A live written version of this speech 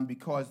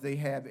because they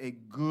have a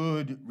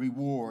good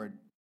reward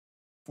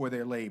for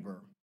their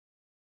labor.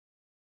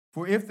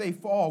 For if they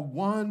fall,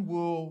 one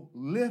will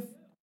lift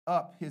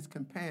up his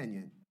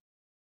companion.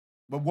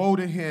 But woe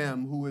to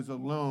him who is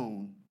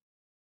alone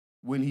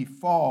when he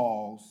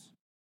falls,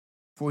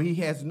 for he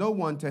has no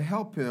one to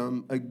help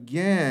him.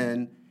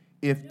 Again,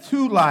 if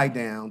two lie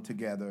down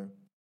together,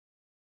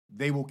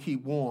 they will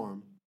keep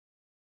warm.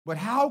 But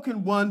how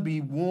can one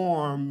be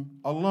warm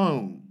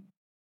alone?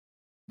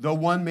 Though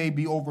one may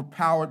be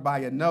overpowered by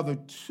another,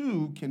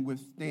 two can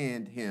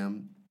withstand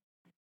him,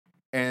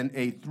 and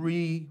a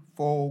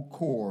threefold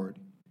cord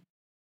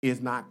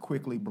is not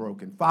quickly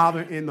broken.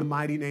 Father, in the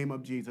mighty name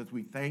of Jesus,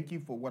 we thank you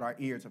for what our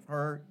ears have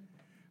heard.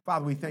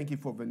 Father, we thank you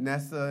for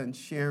Vanessa and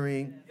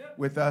sharing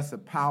with us a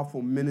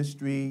powerful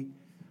ministry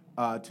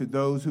to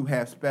those who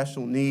have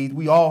special needs.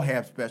 We all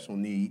have special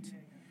needs.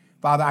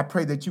 Father, I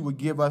pray that you would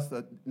give us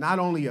not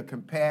only a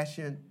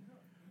compassion,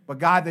 but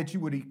God, that you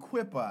would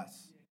equip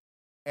us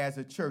as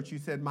a church. You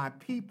said, my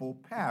people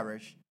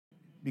perish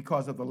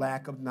because of the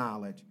lack of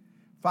knowledge.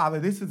 Father,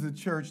 this is a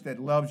church that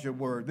loves your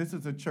word. This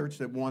is a church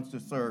that wants to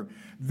serve.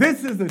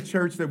 This is a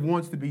church that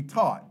wants to be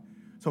taught.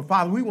 So,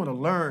 Father, we want to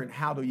learn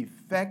how to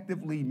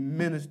effectively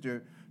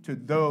minister to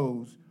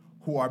those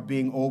who are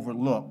being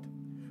overlooked.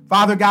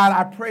 Father God,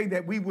 I pray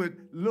that we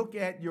would look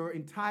at your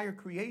entire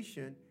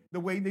creation the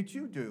way that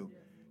you do.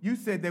 You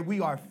said that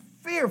we are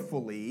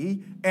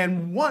fearfully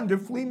and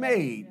wonderfully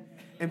made.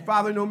 And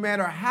Father, no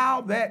matter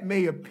how that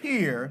may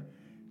appear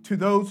to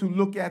those who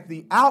look at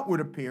the outward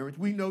appearance,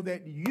 we know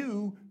that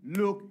you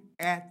look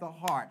at the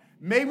heart.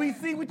 May we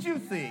see what you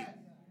see.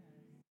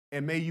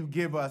 And may you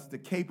give us the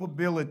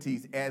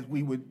capabilities as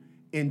we would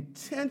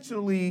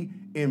intentionally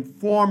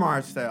inform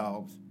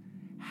ourselves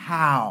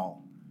how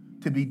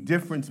to be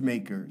difference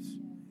makers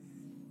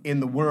in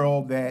the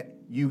world that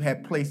you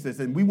have placed us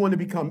in. We want to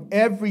become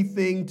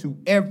everything to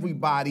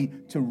everybody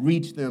to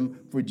reach them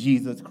for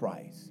Jesus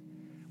Christ.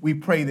 We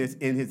pray this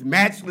in his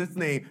matchless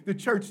name. The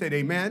church said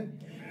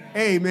amen.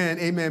 Amen.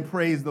 Amen.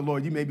 Praise the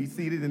Lord. You may be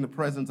seated in the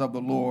presence of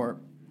the Lord.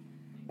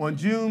 On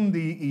June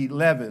the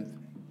 11th,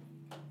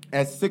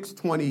 at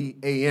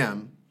 6:20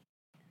 a.m.,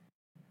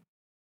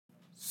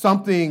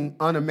 something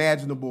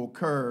unimaginable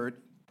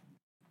occurred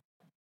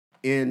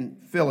in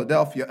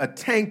Philadelphia. A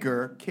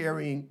tanker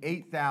carrying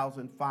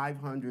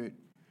 8,500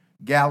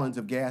 gallons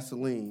of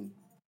gasoline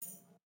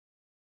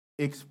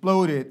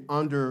exploded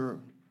under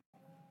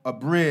a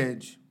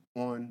bridge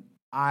on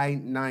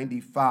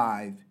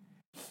I-95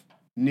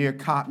 near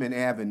Cotman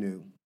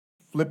Avenue,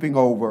 flipping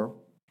over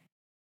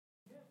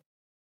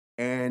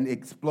and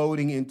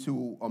exploding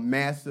into a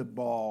massive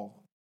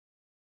ball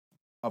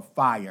of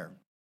fire.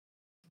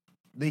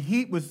 The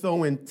heat was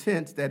so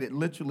intense that it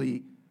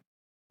literally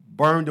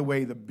burned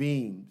away the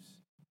beams.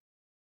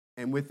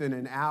 And within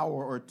an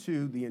hour or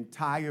two, the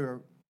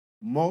entire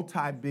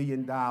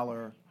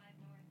multi-billion-dollar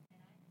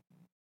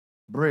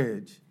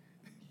bridge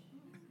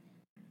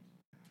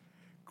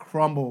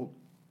crumbled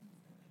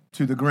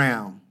to the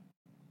ground.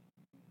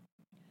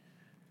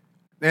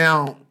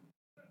 Now,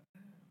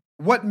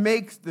 what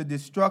makes the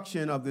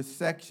destruction of this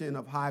section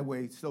of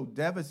highway so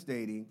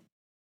devastating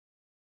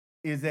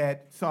is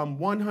that some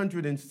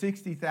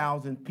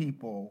 160,000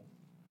 people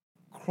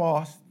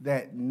cross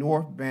that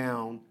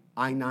northbound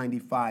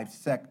I-95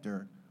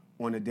 sector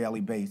on a daily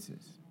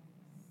basis.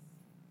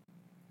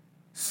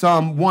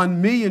 Some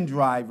 1 million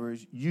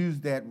drivers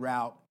use that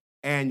route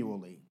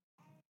annually.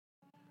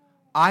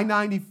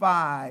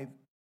 I-95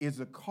 is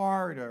a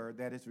corridor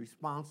that is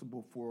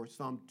responsible for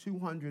some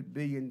 $200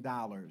 billion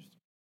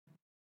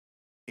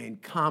in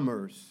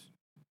commerce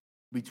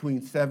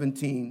between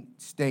 17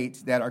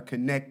 states that are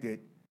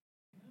connected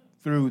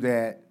through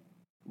that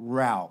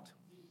route.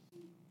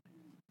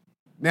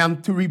 Now,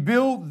 to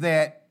rebuild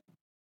that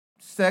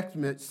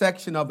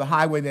section of the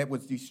highway that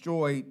was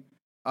destroyed,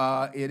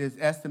 it is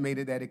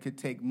estimated that it could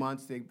take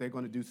months. They're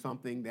going to do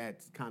something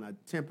that's kind of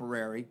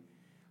temporary,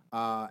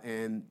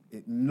 and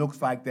it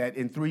looks like that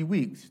in 3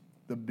 weeks,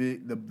 the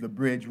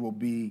bridge will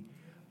be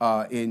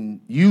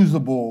in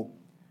usable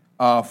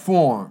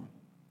form.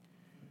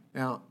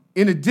 Now,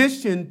 in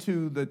addition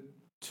to the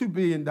 $2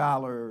 billion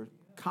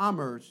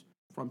commerce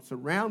from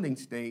surrounding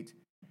states,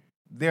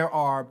 there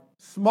are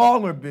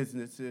smaller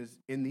businesses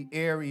in the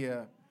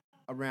area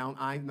around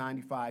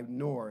I-95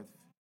 North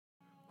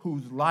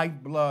whose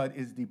lifeblood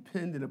is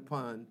dependent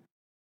upon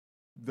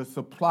the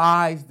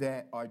supplies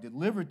that are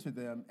delivered to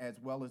them as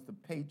well as the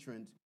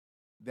patrons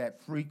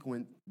that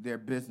frequent their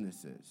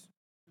businesses.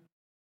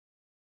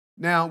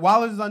 Now,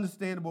 while it is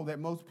understandable that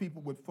most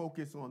people would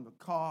focus on the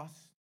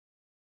cost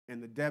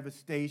and the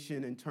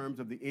devastation in terms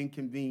of the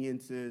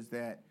inconveniences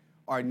that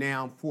are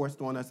now forced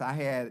on us. I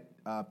had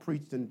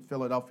preached in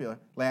Philadelphia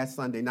last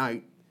Sunday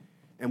night,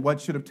 and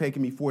what should have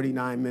taken me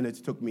 49 minutes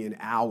took me an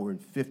hour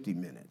and 50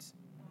 minutes.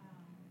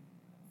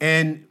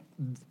 And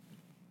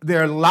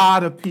there are a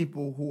lot of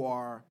people who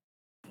are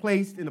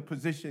placed in a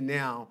position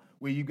now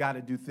where you got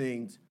to do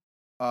things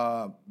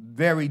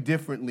very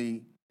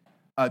differently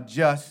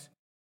just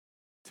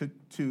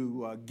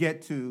to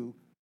get to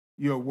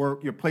your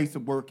work, your place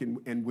of work,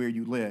 and where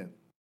you live.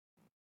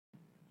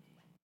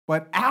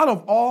 But out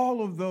of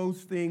all of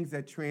those things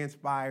that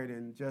transpired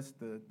and just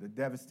the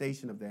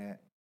devastation of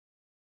that,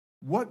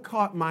 what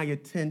caught my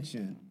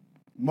attention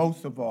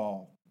most of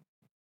all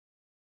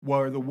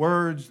were the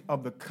words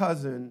of the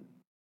cousin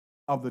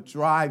of the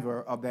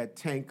driver of that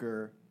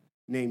tanker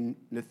named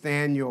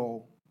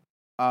Nathaniel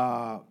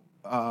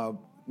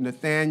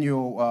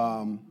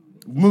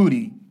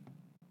Moody,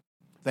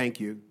 thank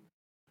you,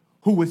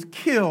 who was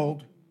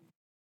killed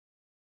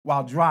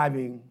while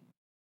driving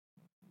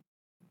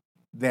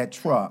that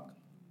truck.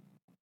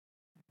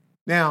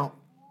 Now,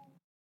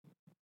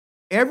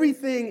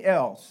 everything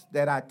else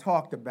that I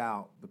talked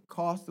about, the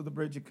cost of the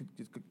bridge, it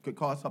could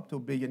cost up to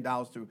 $1 billion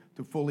to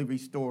fully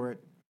restore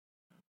it.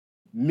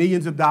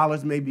 Millions of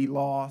dollars may be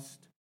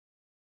lost.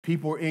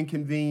 People are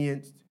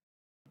inconvenienced.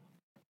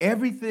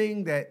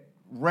 Everything that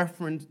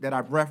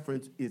I've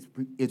referenced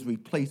is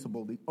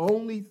replaceable. The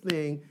only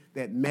thing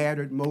that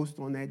mattered most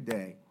on that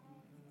day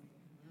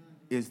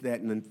is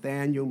that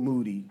Nathaniel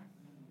Moody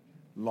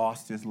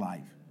lost his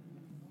life.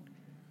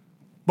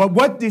 But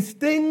what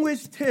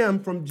distinguished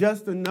him from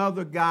just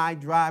another guy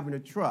driving a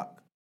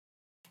truck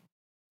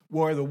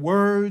were the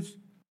words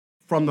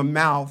from the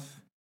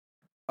mouth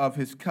of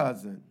his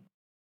cousin.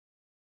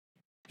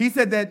 He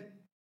said that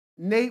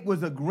Nate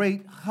was a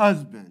great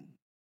husband,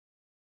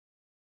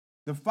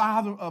 the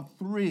father of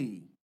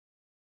 3,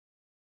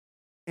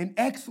 an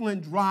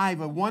excellent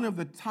driver, one of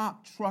the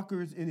top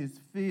truckers in his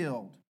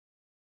field.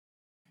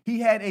 He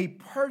had a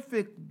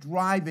perfect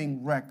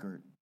driving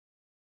record,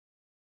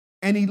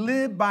 and he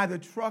lived by the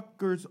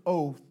trucker's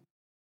oath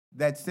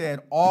that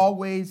said,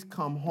 always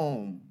come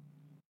home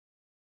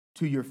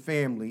to your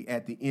family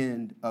at the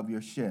end of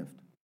your shift.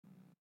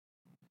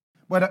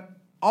 But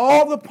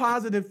all the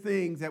positive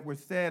things that were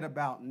said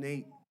about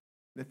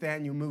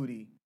Nathaniel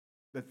Moody,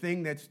 the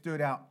thing that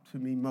stood out to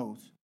me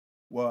most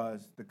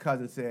was the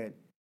cousin said,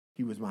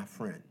 he was my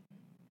friend.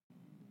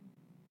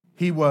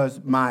 He was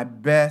my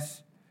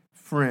best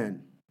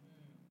friend.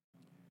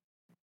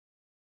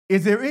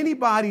 Is there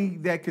anybody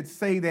that could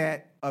say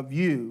that of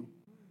you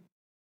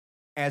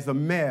as a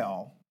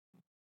male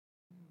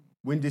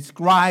when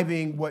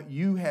describing what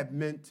you have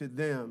meant to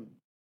them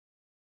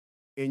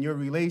in your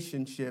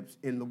relationships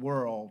in the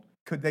world?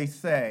 Could they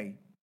say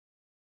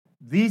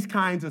these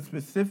kinds of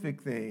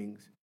specific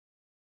things,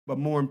 but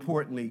more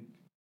importantly,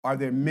 are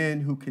there men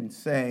who can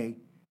say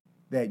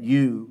that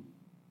you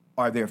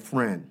are their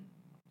friend?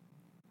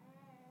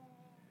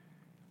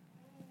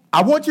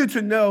 I want you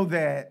to know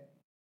that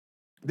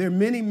there are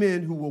many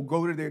men who will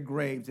go to their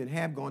graves and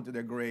have gone to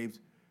their graves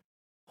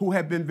who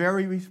have been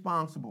very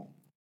responsible.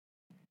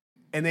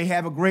 And they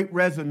have a great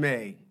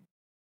resume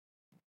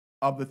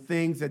of the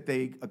things that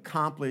they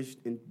accomplished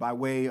by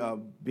way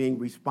of being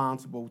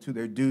responsible to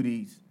their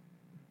duties.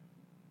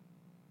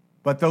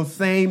 But those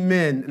same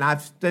men, and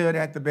I've stood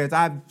at the beds,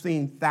 I've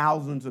seen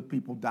thousands of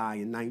people die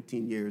in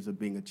 19 years of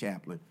being a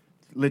chaplain.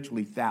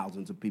 Literally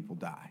thousands of people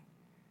die.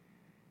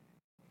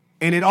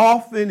 And it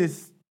often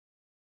is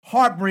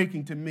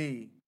heartbreaking to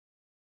me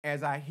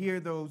as I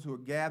hear those who are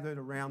gathered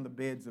around the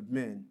beds of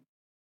men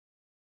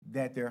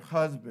that their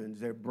husbands,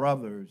 their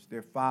brothers,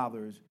 their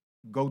fathers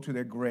go to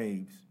their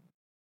graves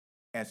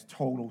as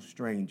total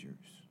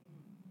strangers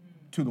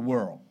to the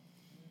world.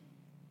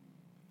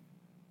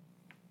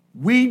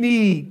 We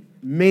need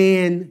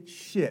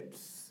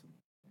ManShips.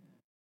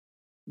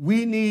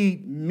 We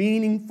need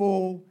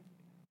meaningful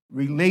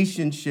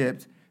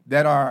relationships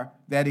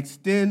that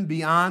extend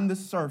beyond the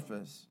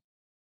surface,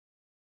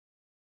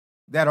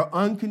 that are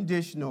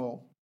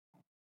unconditional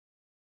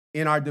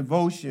in our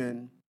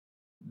devotion,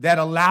 that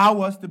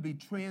allow us to be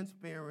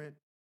transparent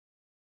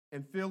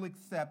and feel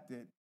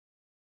accepted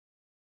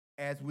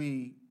as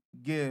we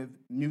give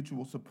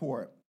mutual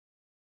support.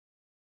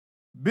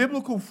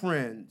 Biblical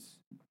friends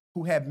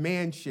who have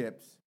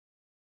ManShips,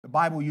 the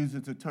Bible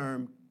uses the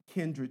term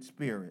kindred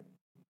spirit.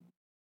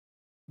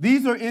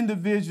 These are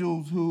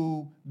individuals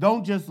who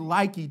don't just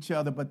like each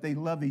other, but they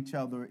love each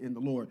other in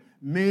the Lord.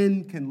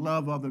 Men can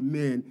love other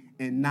men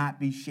and not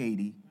be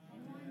shady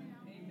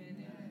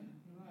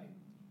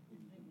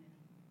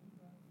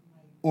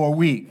or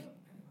weak.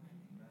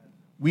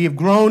 We have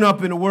grown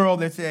up in a world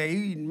that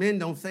says men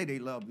don't say they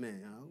love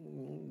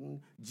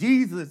men.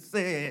 Jesus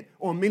said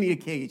on many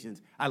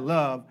occasions, I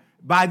love.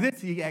 By this,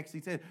 he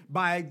actually said,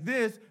 by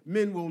this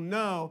men will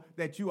know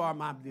that you are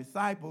my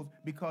disciples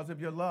because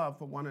of your love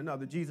for one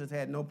another. Jesus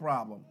had no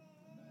problem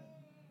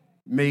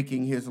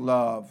making his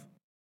love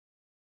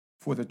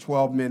for the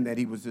 12 men that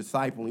he was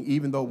discipling,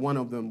 even though one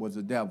of them was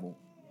a devil.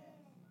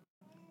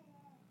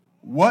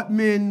 What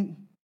man,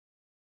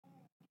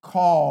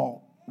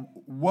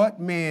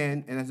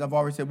 and as I've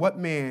already said, what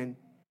man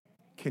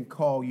can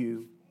call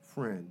you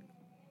friend?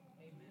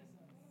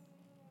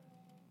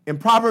 In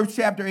Proverbs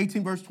chapter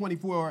 18, verse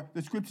 24,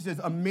 the scripture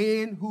says, a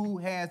man who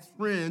has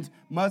friends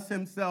must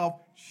himself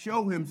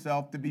show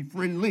himself to be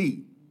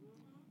friendly.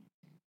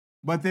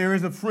 But there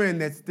is a friend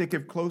that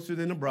sticketh closer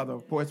than a brother.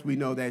 Of course, we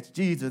know that's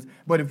Jesus.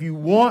 But if you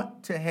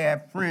want to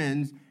have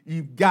friends,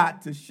 you've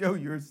got to show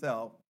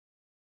yourself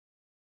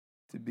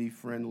to be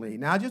friendly.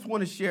 Now, I just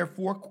want to share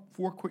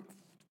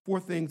four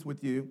things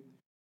with you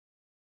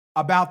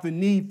about the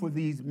need for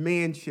these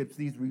manships,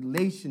 these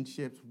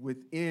relationships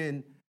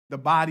within the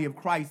body of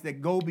Christ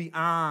that go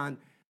beyond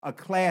a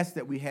class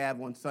that we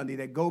have on Sunday,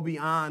 that go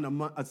beyond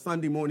a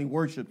Sunday morning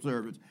worship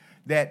service,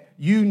 that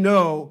you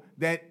know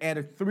that at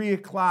a 3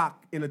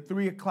 o'clock, in a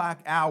 3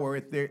 o'clock hour,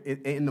 if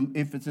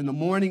it's in the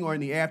morning or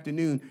in the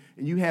afternoon,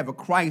 and you have a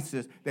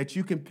crisis, that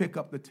you can pick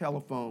up the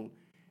telephone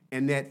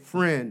and that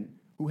friend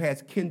who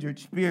has kindred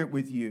spirit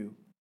with you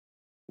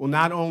will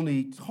not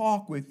only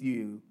talk with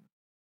you,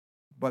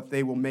 but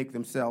they will make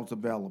themselves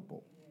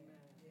available.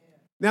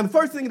 Now, the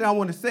first thing that I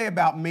want to say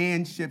about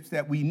manships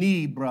that we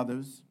need,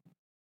 brothers,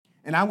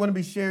 and I'm going to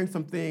be sharing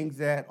some things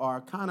that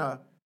are kind of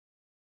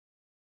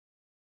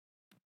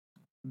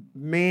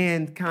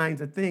man kinds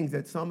of things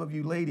that some of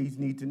you ladies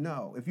need to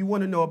know. If you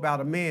want to know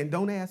about a man,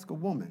 don't ask a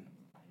woman.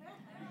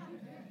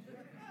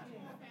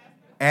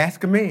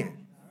 Ask a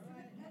man.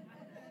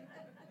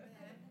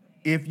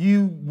 If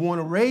you want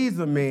to raise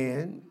a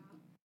man,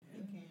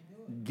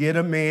 get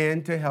a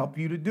man to help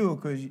you to do it,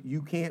 because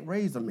you can't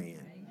raise a man.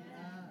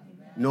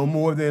 No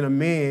more than a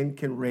man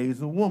can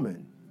raise a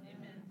woman.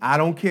 I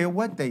don't care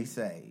what they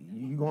say.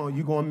 You're going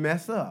to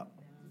mess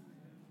up.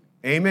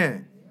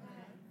 Amen.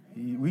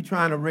 We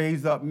trying to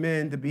raise up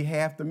men to be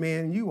half the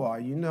man you are.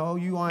 You know,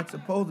 you aren't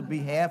supposed to be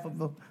half of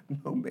the...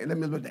 No, man, let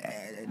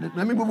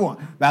me move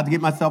on. About to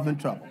get myself in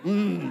trouble.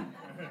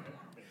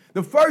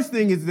 The first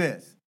thing is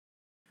this.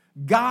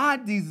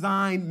 God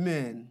designed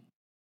men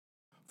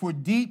for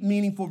deep,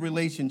 meaningful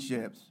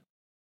relationships,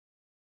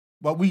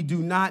 but we do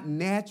not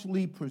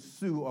naturally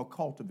pursue or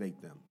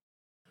cultivate them.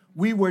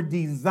 We were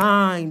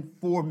designed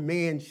for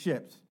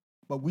manships,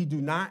 but we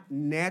do not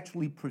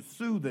naturally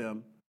pursue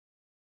them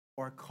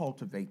or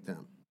cultivate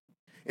them.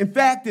 In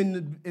fact,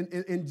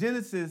 in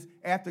Genesis,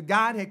 after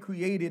God had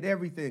created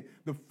everything,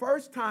 the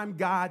first time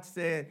God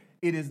said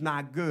it is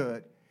not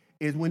good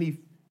is when he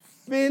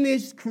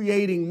finished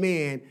creating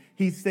man.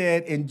 He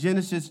said in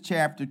Genesis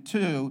chapter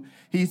 2,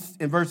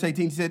 in verse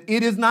 18, he said,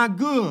 "It is not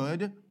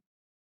good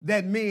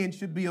that man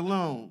should be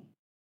alone."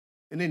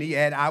 And then he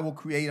added, "I will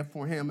create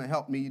for him a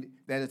helpmeet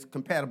that is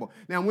compatible."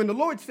 Now, when the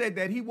Lord said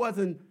that, he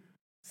wasn't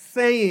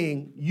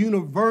saying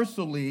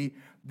universally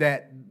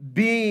that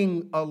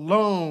being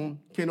alone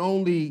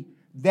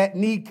that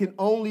need can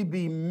only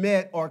be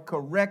met or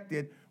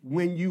corrected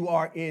when you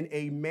are in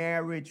a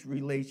marriage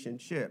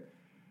relationship.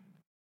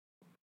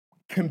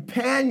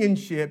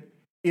 Companionship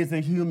is a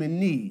human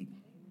need.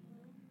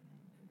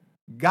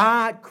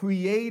 God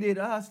created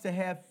us to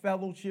have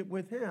fellowship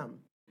with him.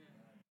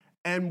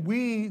 And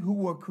we who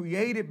were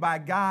created by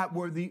God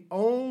were the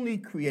only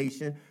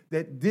creation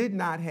that did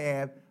not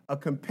have a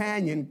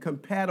companion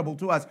compatible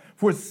to us.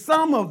 For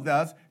some of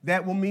us,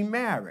 that will mean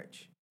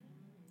marriage.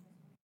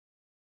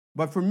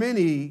 But for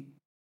many,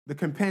 the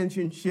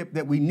companionship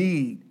that we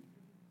need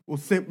will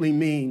simply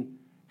mean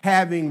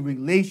having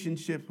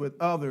relationships with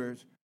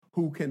others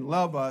who can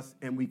love us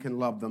and we can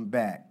love them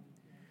back.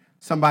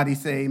 Somebody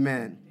say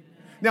amen.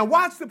 Now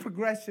watch the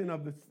progression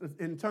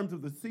in terms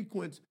of the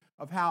sequence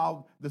of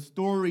how the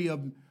story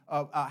of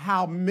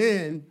how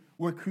men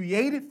were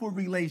created for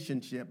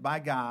relationship by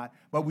God,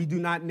 but we do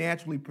not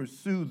naturally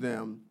pursue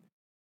them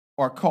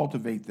or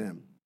cultivate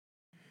them.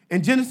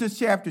 In Genesis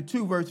chapter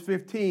 2, verse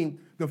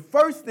 15, the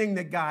first thing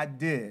that God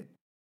did,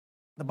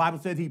 the Bible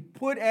says he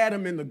put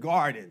Adam in the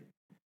garden,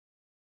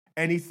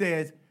 and he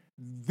says,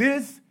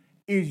 "This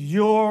is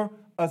your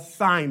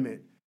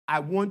assignment. I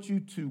want you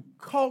to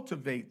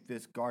cultivate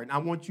this garden. I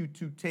want you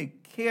to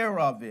take care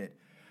of it.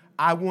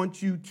 I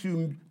want you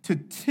to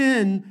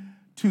tend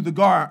to the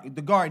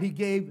garden." He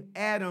gave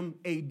Adam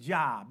a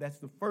job. That's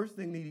the first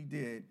thing that he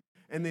did.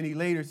 And then he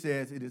later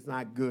says, "It is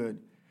not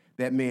good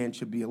that man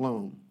should be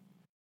alone."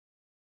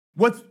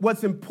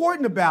 What's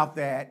important about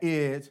that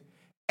is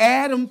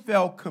Adam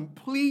felt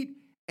complete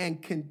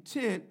and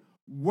content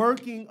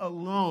working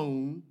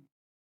alone,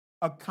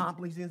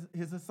 accomplishing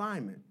his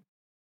assignment.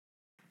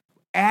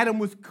 Adam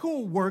was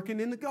cool working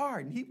in the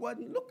garden. He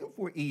wasn't looking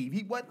for Eve.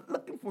 He wasn't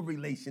looking for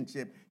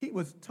relationship. He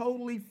was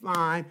totally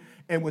fine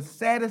and was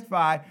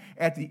satisfied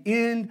at the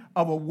end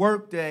of a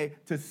workday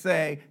to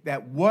say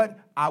that what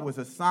I was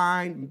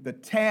assigned, the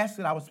task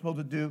that I was supposed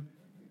to do,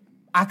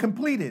 I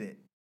completed it.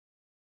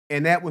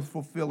 And that was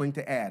fulfilling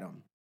to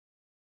Adam.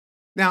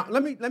 Now,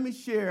 let me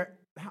share.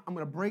 I'm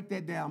going to break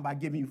that down by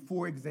giving you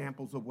 4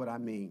 examples of what I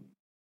mean.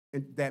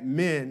 That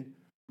men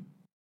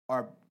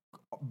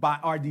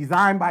are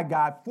designed by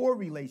God for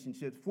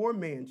relationships, for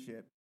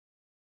manship,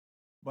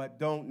 but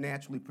don't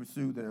naturally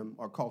pursue them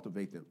or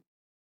cultivate them.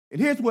 And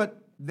here's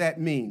what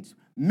that means.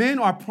 Men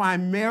are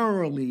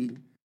primarily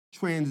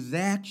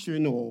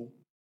transactional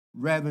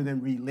rather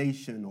than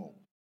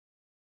relational.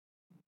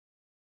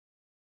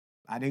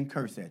 I didn't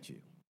curse at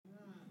you.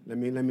 Let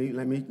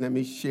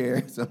me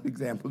share some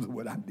examples of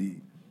what I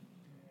mean.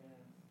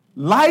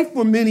 Life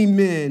for many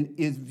men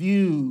is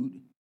viewed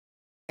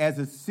as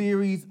a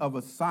series of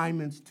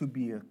assignments to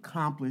be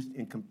accomplished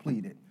and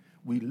completed.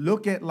 We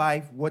look at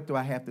life, what do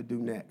I have to do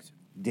next?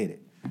 Did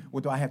it.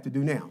 What do I have to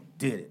do now?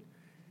 Did it.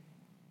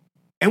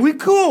 And we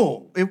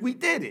cool if we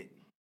did it.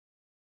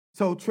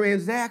 So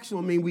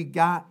transactional means we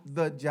got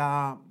the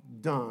job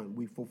done.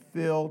 We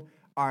fulfilled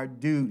our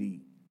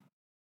duty.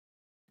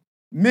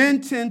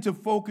 Men tend to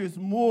focus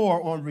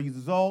more on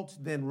results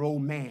than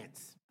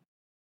romance.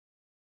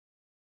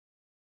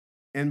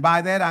 And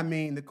by that I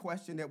mean the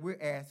question that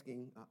we're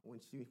asking when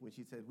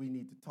she says we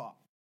need to talk.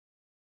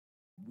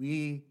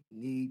 We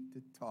need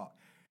to talk.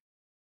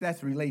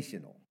 That's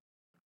relational.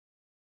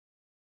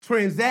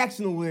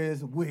 Transactional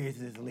is, where's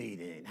this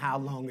leading? How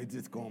long is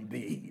this going to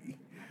be?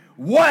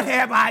 What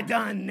have I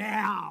done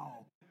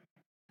now?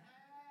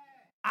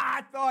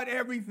 I thought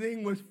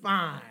everything was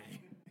fine.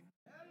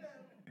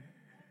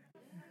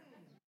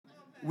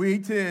 We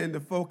tend to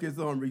focus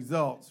on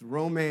results,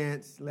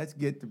 romance. Let's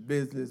get to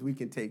business. We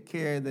can take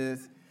care of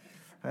this.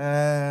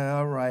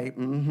 All right.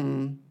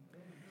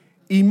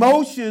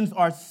 Emotions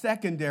are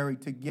secondary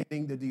to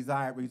getting the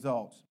desired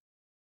results.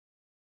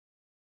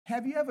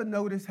 Have you ever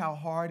noticed how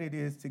hard it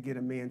is to get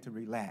a man to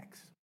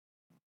relax?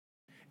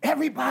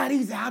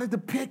 Everybody's out at the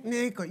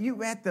picnic, or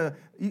you at the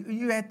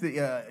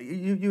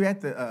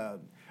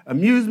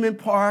amusement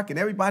park, and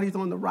everybody's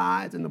on the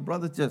rides, and the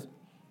brother's just.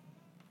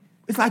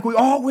 It's like we're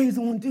always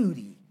on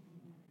duty.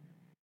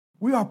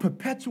 We are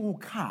perpetual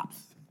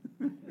cops.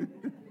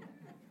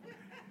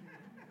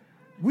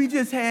 We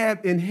just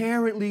have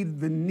inherently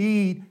the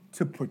need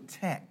to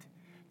protect,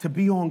 to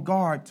be on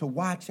guard, to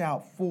watch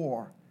out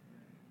for.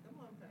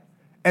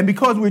 And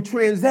because we're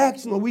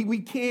transactional, we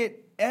can't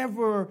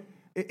ever,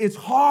 it's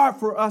hard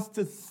for us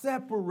to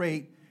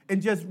separate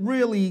and just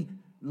really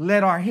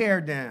let our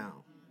hair down.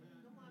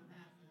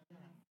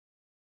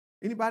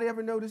 Anybody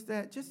ever notice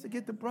that? Just to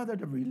get the brother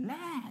to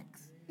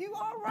relax. You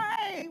all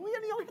right. We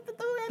don't have to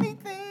do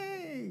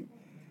anything.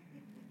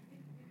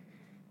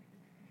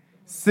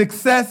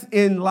 Success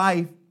in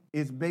life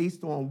is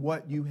based on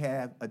what you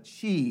have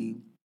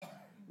achieved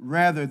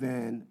rather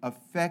than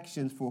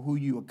affections for who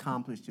you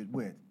accomplished it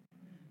with.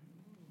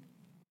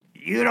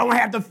 You don't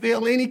have to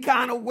feel any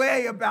kind of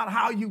way about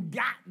how you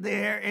got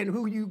there and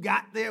who you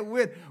got there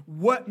with.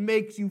 What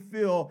makes you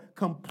feel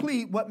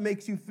complete, what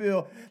makes you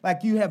feel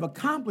like you have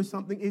accomplished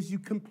something is you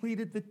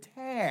completed the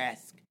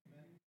task.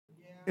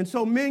 And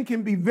so men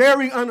can be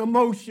very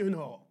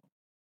unemotional.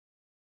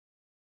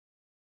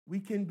 We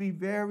can be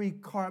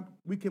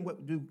we can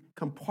do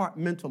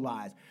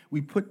compartmentalize.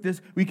 We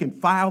can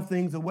file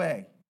things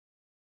away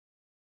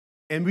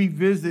and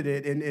revisit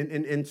it,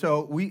 and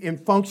so we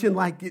function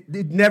like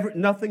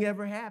nothing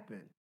ever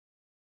happened.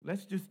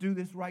 Let's just do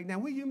this right now.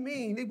 What do you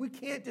mean? We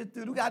can't just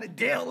do it. We got to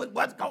deal with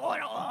what's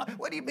going on.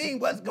 What do you mean,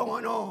 what's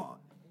going on?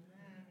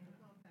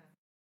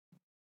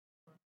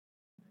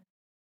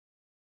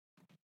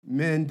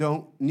 Men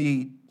don't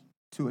need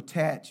to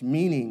attach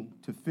meaning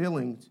to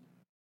feelings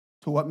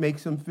to what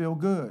makes them feel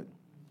good.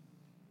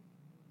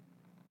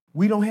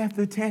 We don't have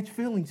to attach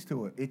feelings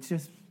to it. It's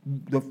just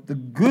the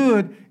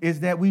good is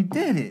that we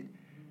did it.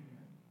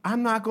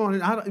 I'm not going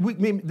to.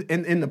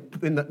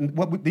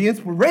 The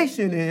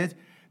inspiration is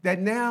that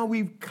now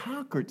we've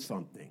conquered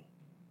something.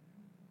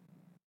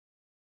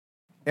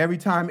 Every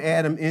time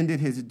Adam ended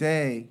his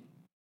day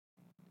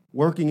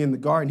working in the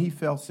garden, he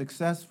felt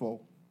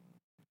successful.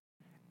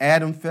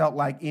 Adam felt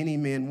like any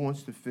man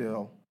wants to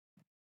feel.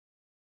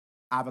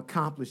 I've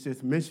accomplished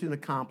this, mission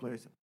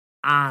accomplished.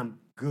 I'm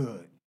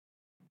good.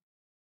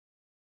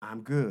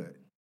 I'm good.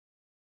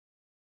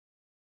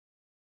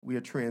 We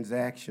are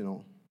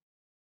transactional.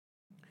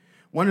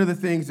 One of the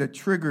things that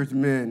triggers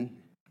men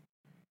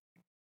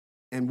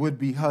and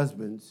would-be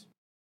husbands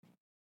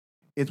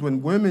is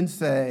when women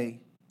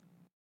say,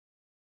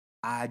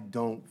 I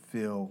don't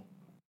feel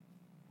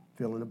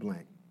in the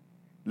blank,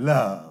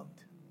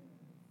 loved.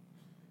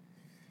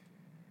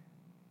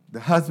 The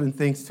husband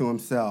thinks to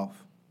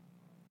himself,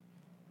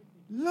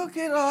 look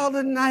at all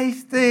the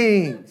nice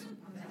things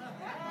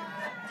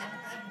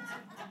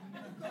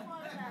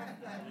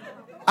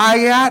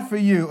I got for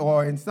you.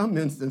 Or in some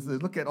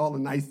instances, look at all the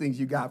nice things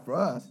you got for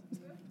us.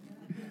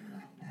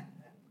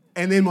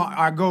 And then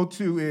our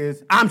go-to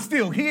is, I'm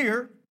still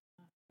here.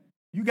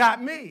 You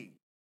got me.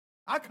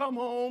 I come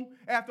home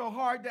after a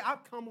hard day. I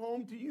come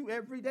home to you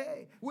every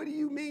day. What do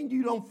you mean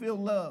you don't feel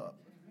love?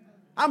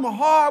 I'm a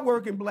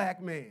hard-working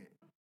black man.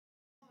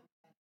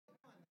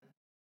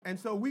 And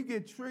so we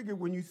get triggered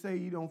when you say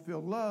you don't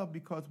feel love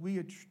because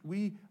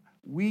we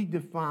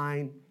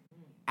define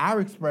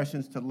our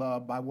expressions to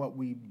love by what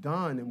we've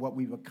done and what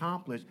we've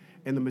accomplished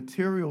and the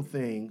material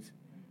things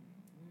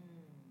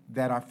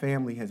that our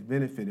family has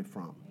benefited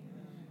from.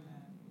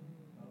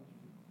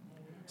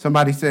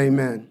 Somebody say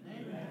amen.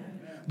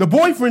 Amen. The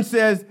boyfriend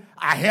says,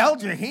 I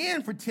held your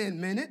hand for 10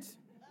 minutes,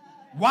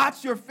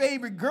 watched your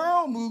favorite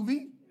girl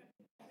movie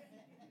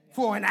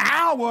for an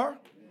hour,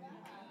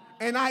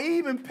 and I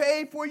even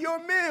paid for your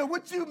meal.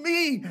 What you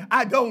mean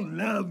I don't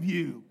love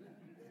you?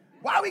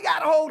 Why we got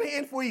to hold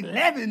hands for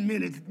 11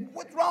 minutes?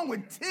 What's wrong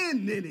with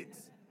 10 minutes?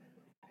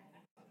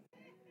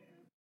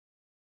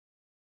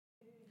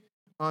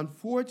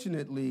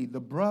 Unfortunately, the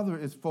brother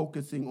is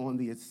focusing on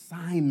the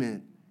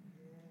assignment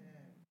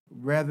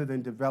rather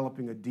than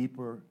developing a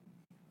deeper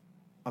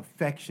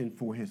affection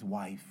for his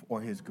wife or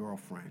his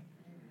girlfriend.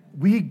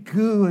 We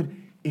good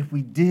if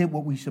we did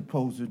what we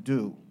supposed to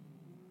do.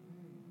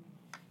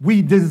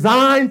 We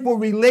design for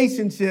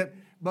relationship,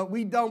 but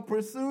we don't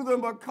pursue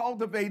them or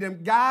cultivate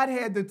them. God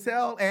had to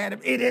tell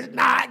Adam, it is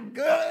not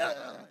good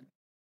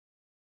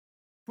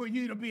for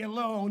you to be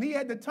alone. He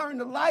had to turn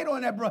the light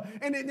on that brother.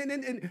 And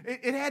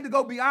it had to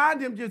go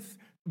beyond him just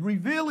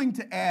revealing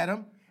to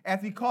Adam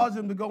as he caused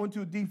him to go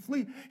into a deep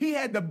sleep. He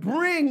had to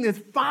bring this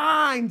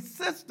fine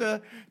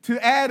sister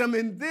to Adam.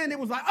 And then it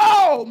was like,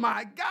 oh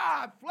my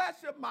God, flesh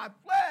of my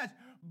flesh,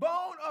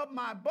 bone of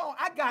my bone.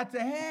 I got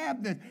to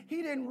have this. He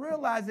didn't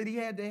realize that he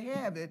had to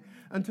have it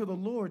until the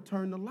Lord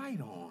turned the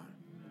light on.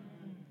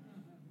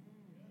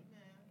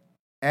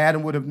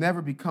 Adam would have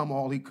never become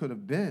all he could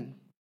have been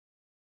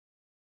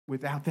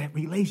without that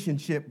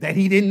relationship that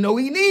he didn't know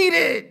he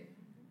needed.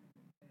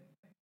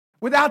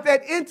 Without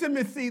that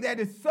intimacy that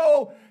is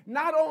so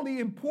not only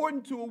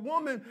important to a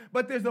woman,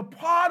 but there's a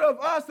part of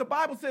us. The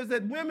Bible says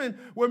that women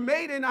were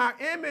made in our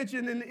image,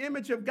 and in the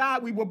image of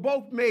God we were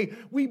both made.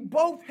 We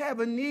both have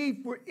a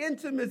need for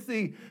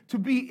intimacy, to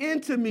be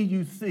into me,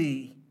 you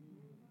see.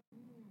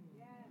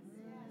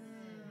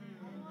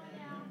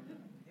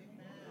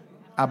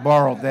 I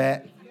borrowed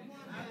that.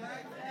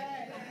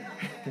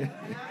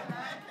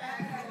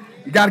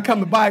 You got to come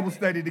to Bible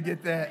study to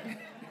get that.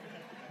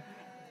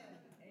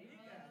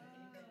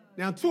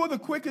 Now, two of the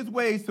quickest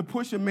ways to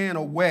push a man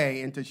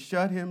away and to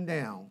shut him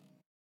down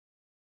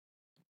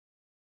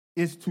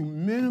is to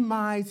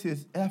minimize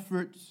his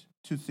efforts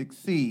to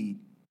succeed,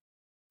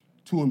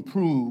 to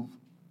improve,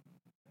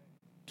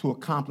 to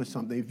accomplish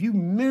something. If you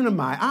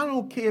minimize, I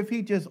don't care if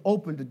he just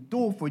opened the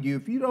door for you.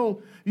 If you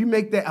don't, you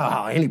make that,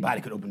 oh,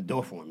 anybody could open the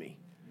door for me.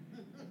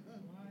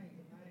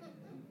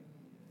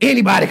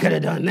 Anybody could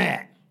have done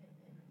that.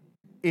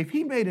 If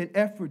he made an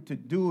effort to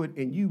do it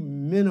and you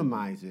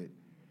minimize it,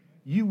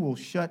 you will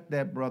shut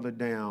that brother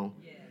down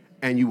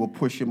and you will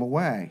push him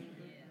away.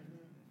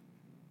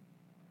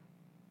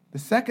 The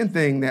second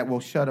thing that will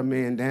shut a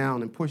man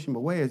down and push him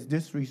away is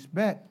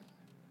disrespect.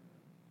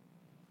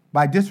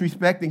 By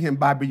disrespecting him,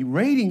 by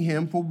berating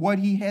him for what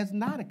he has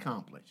not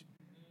accomplished.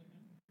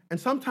 And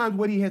sometimes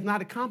what he has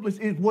not accomplished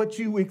is what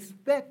you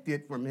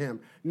expected from him,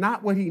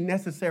 not what he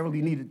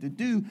necessarily needed to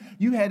do.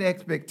 You had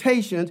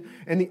expectations,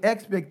 and the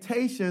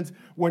expectations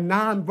were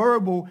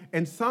nonverbal,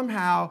 and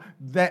somehow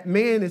that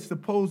man is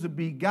supposed to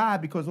be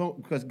God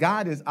because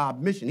God is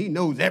omniscient. He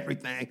knows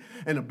everything.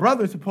 And the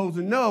brother is supposed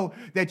to know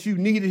that you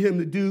needed him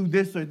to do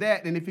this or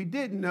that. And if he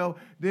didn't know,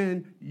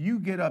 then you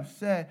get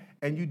upset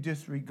and you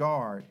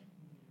disregard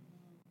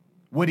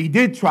what he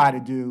did try to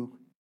do,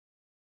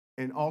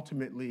 and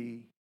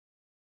ultimately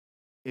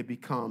it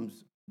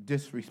becomes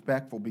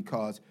disrespectful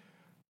because,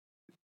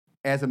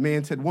 as a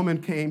man said,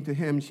 woman came to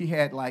him, she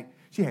had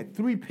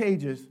 3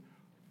 pages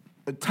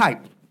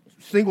typed,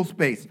 single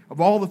space,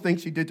 of all the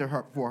things she did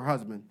for her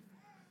husband.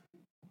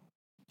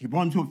 He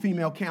brought him to a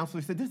female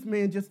counselor. He said, this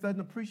man just doesn't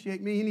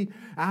appreciate me, and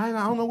I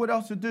don't know what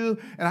else to do,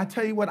 and I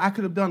tell you what, I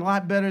could have done a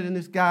lot better than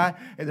this guy,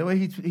 and the way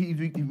he's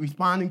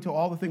responding to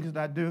all the things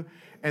that I do.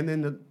 And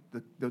then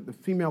the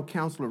female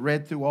counselor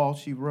read through all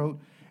she wrote,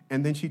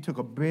 and then she took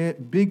a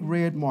big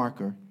red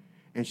marker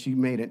and she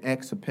made an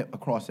X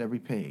across every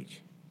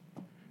page.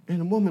 And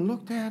the woman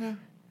looked at her,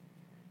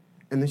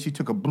 and then she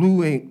took a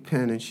blue ink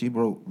pen and she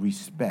wrote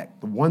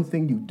respect. The one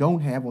thing you don't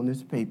have on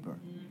this paper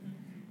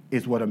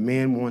is what a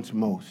man wants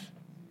most,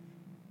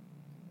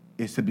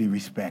 is to be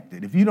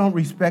respected. If you don't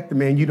respect the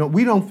man,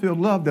 we don't feel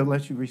loved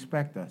unless you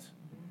respect us.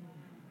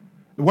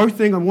 The worst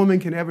thing a woman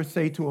can ever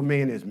say to a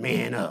man is,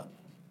 man up.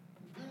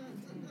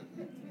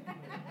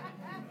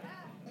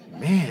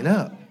 Man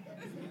up.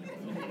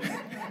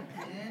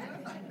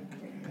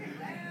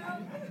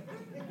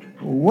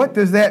 What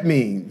does that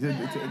mean?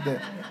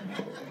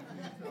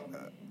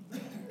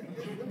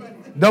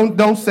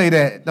 Don't say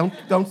that.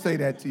 Don't say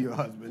that to your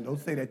husband. Don't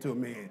say that to a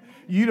man.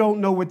 You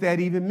don't know what that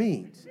even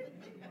means.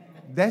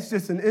 That's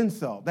just an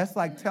insult. That's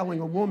like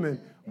telling a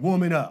woman,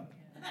 woman up.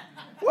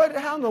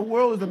 How in the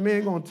world is a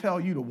man going to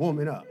tell you to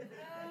woman up?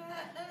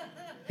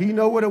 He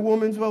know what a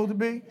woman's supposed to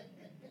be?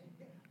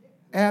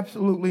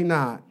 Absolutely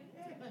not.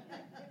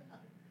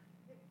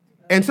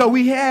 And so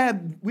we've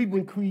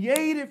been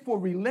created for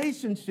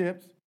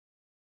relationships,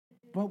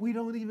 but we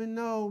don't even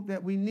know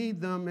that we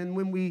need them. And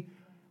when we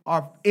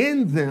are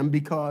in them,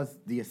 because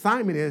the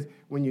assignment is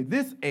when you're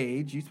this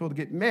age, you're supposed to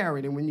get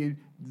married. And when you're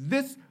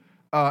this,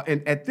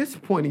 and at this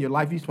point in your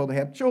life, you're supposed to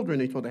have children,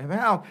 you're supposed to have a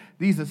house.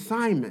 These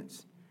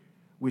assignments,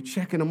 we're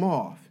checking them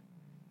off.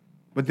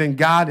 But then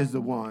God is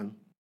the one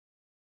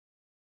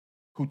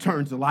who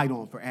turns the light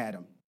on for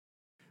Adam.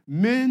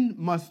 Men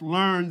must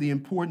learn the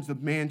importance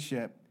of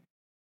manship,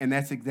 and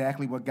that's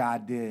exactly what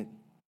God did.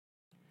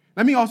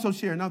 Let me also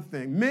share another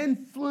thing. Men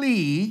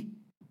flee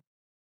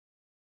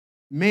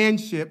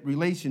manship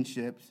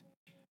relationships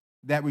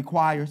that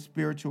require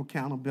spiritual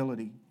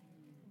accountability.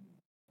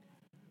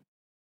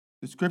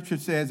 The scripture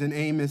says in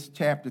Amos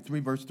chapter 3,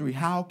 verse 3,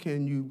 how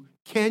can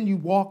you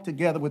walk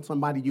together with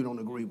somebody you don't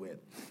agree with?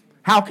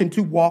 How can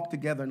two walk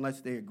together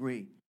unless they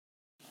agree?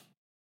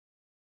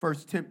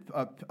 First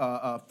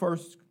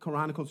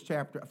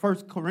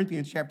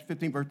Corinthians chapter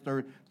 15, verse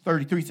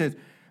 33 says,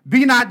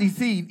 be not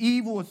deceived,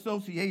 evil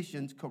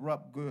associations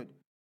corrupt good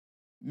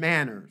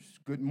manners,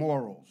 good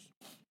morals.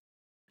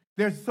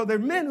 There are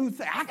men who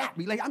say,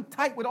 I'm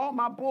tight with all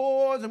my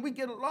boys and we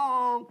get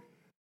along.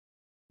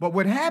 But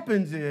what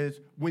happens is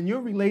when your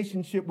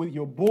relationship with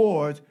your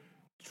boys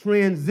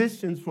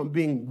transitions from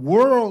being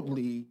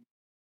worldly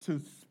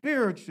to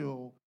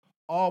spiritual,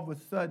 all of a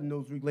sudden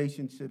those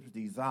relationships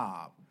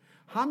dissolve.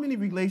 How many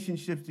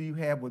relationships do you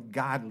have with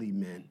godly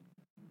men,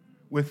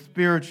 with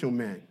spiritual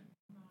men?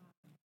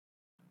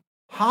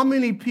 How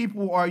many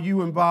people are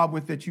you involved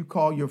with that you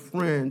call your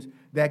friends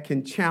that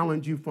can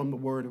challenge you from the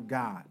Word of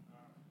God?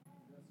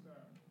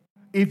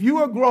 If you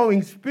are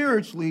growing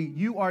spiritually,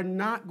 you are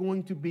not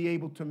going to be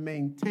able to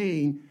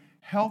maintain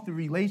healthy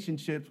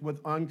relationships with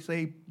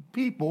unsaved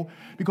people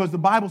because the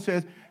Bible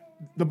says,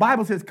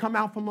 come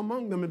out from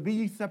among them and be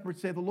ye separate,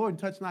 saith the Lord, and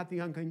touch not the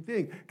unclean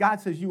thing.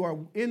 God says you are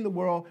in the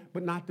world,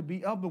 but not to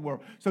be of the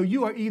world. So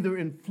you are either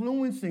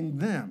influencing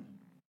them,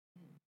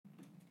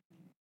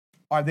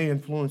 or are they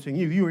influencing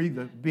you? You are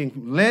either being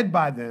led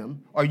by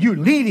them, or you're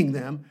leading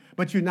them,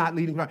 but you're not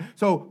leading.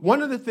 So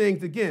one of the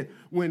things, again,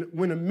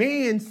 when a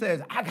man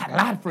says, I got a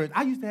lot of friends,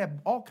 I used to have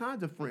all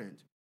kinds of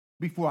friends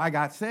before I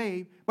got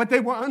saved, but they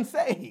were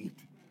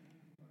unsaved.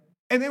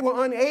 And they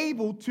were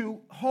unable to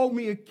hold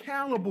me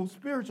accountable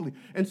spiritually.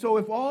 And so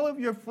if all of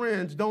your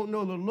friends don't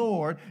know the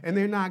Lord and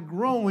they're not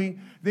growing,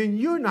 then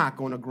you're not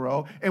going to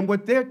grow. And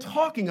what they're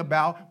talking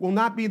about will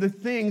not be the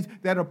things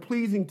that are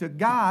pleasing to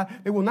God.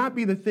 They will not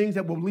be the things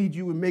that will lead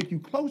you and make you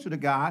closer to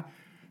God.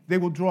 They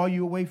will draw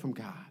you away from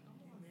God.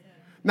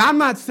 Now, I'm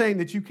not saying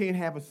that you can't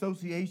have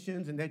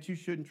associations and that you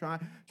shouldn't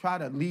try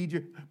to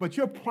lead but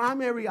your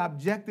primary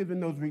objective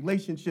in those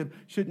relationships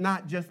should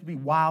not just be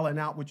wilding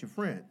out with your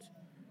friends.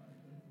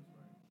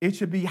 It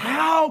should be,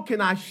 how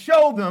can I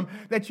show them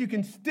that you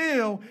can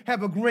still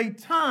have a great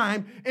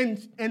time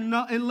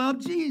and love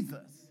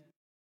Jesus?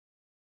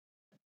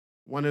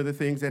 One of the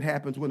things that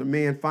happens when a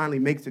man finally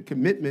makes a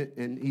commitment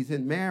and he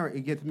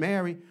gets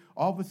married,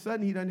 all of a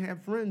sudden he doesn't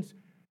have friends.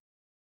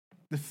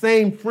 The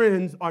same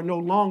friends are no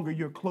longer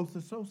your close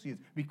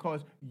associates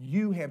because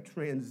you have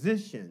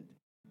transitioned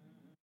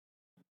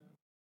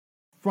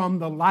from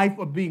the life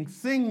of being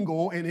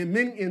single and in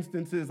many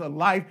instances a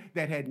life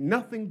that had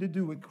nothing to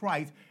do with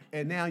Christ.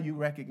 And now you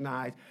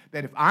recognize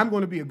that if I'm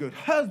going to be a good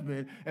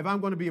husband, if I'm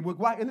going to be a good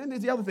wife, and then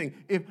there's the other thing.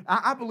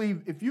 I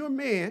believe if you're a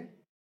man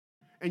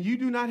and you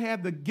do not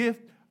have the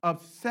gift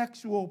of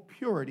sexual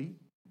purity,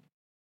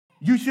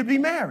 you should be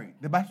married.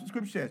 The Bible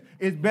scripture says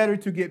it's better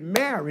to get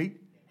married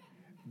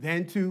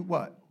than to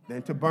what?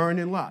 Than to burn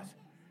in lust.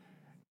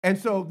 And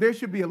so there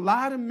should be a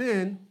lot of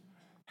men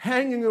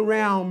hanging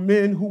around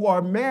men who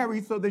are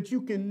married so that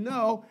you can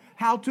know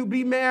how to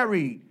be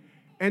married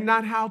and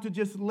not how to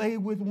just lay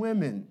with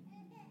women.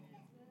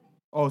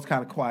 Oh, it's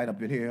kind of quiet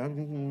up in here.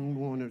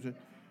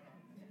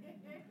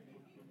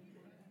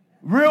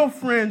 Real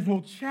friends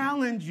will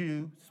challenge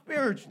you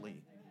spiritually.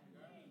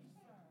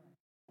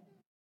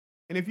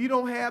 And if you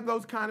don't have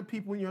those kind of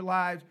people in your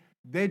lives,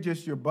 they're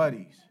just your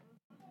buddies.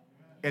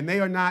 And they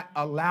are not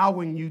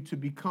allowing you to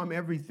become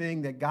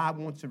everything that God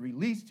wants to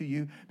release to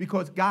you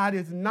because God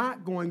is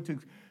not going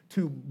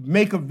to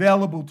make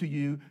available to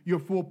you your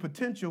full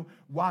potential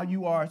while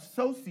you are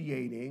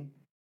associating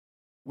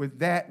with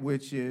that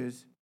which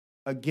is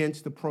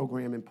against the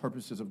program and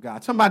purposes of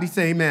God. Somebody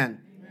say amen.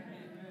 Amen.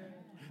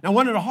 Now,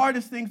 one of the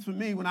hardest things for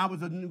me when I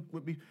was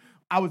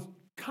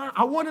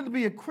I wanted to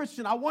be a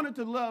Christian. I wanted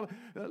to love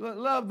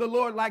the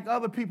Lord like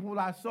other people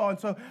that I saw. And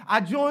so I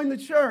joined the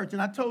church.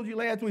 And I told you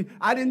last week,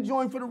 I didn't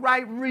join for the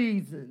right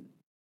reason.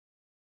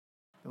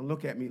 Don't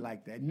look at me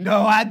like that.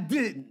 No, I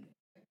didn't.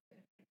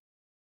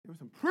 There were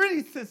some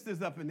pretty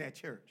sisters up in that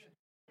church.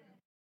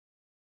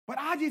 But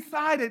I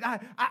decided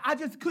I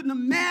just couldn't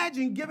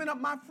imagine giving up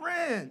my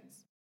friends.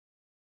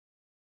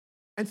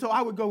 And so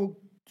I would go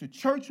to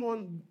church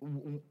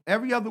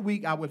every other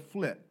week. I would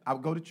flip. I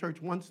would go to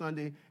church one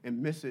Sunday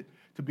and miss it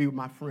to be with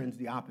my friends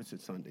the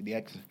opposite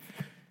Sunday.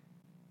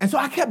 And so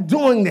I kept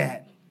doing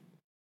that.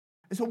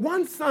 And so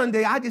one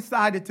Sunday, I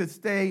decided to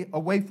stay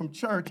away from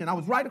church, and I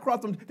was right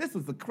across from, this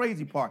was the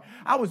crazy part.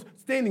 I was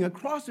standing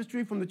across the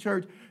street from the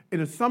church.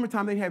 In the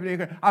summertime, they have it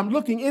there. I'm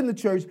looking in the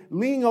church,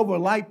 leaning over a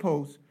light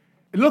post,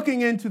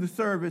 looking into the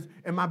service,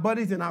 and my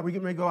buddies and I were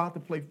getting ready to go out to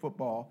play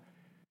football.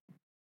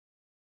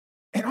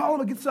 And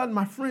all of a sudden,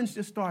 my friends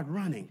just start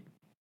running.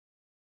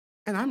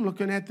 And I'm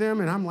looking at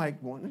them, and I'm like,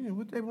 well,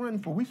 what they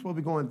running for? We're supposed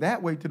to be going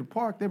that way to the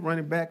park. They're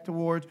running back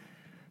towards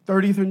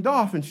 30th and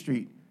Dolphin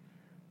Street.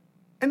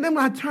 And then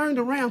when I turned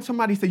around,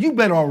 somebody said, you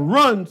better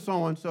run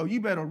so-and-so. You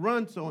better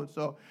run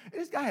so-and-so.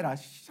 And this guy had a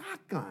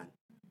shotgun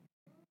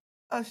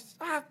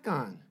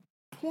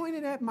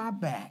pointed at my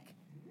back.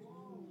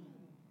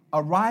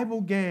 A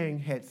rival gang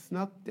had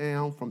snuck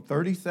down from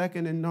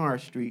 32nd and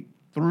North Street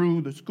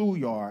through the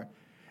schoolyard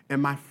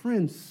And my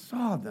friends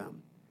saw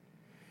them.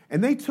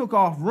 And they took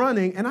off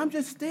running, and I'm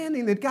just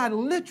standing there. God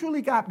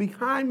literally got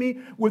behind me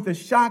with a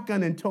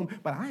shotgun and told me,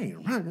 but I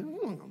ain't running.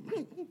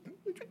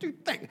 What you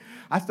think?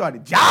 I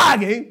started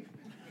jogging.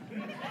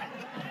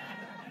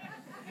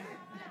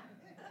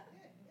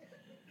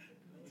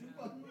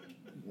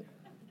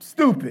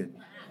 Stupid.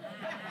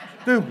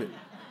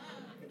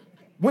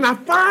 When I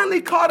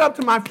finally caught up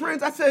to my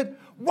friends, I said,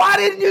 why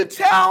didn't you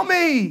tell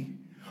me?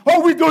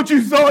 Oh, we thought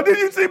you saw it. Did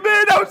you see,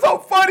 man? That was so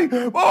funny.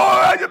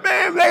 Oh,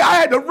 man, I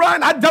had to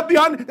run. I jumped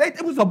behind.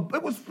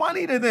 It was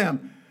funny to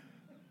them.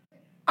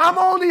 I'm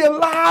only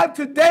alive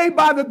today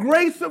by the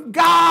grace of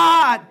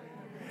God.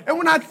 And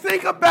when I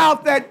think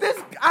about that,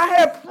 I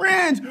have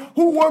friends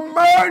who were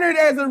murdered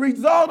as a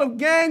result of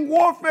gang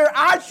warfare.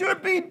 I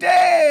should be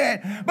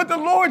dead, but the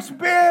Lord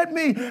spared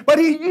me. But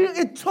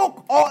it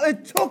took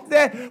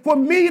that for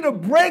me to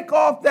break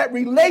off that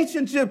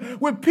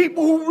relationship with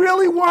people who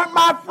really weren't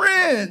my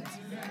friends.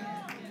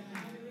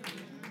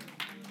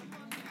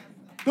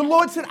 The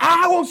Lord said,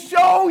 I will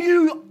show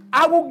you,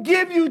 I will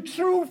give you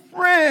true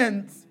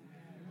friends.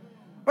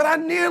 But I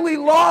nearly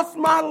lost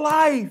my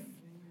life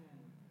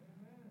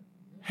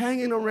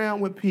hanging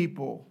around with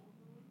people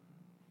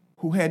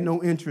who had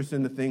no interest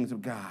in the things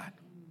of God.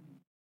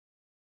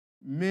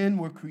 Men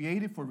were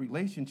created for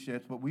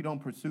relationships, but we don't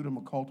pursue them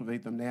or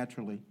cultivate them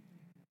naturally.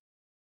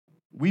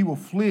 We will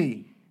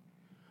flee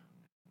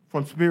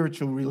from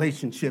spiritual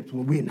relationships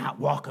when we're not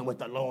walking with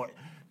the Lord.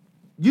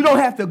 You don't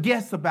have to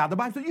guess about the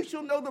Bible. So you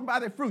should know them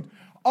by their fruits.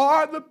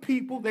 Are the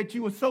people that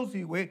you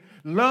associate with,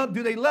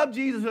 do they love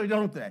Jesus or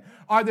don't they?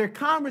 Are there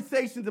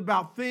conversations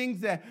about things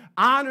that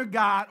honor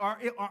God, or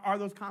are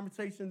those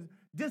conversations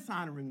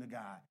dishonoring to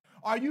God?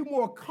 Are you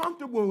more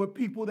comfortable with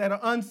people that are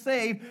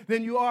unsaved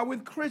than you are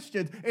with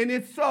Christians? And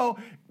if so,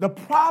 the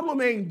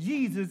problem ain't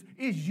Jesus,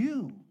 it's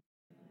you.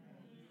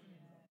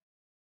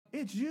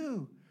 It's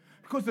you.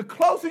 Because the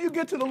closer you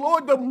get to the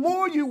Lord, the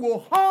more you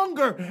will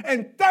hunger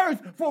and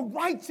thirst for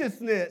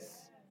righteousness.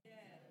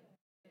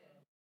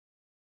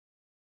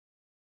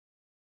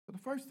 So the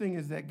first thing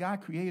is that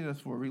God created us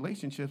for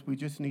relationships. We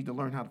just need to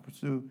learn how to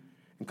pursue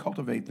and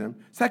cultivate them.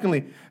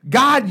 Secondly,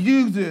 God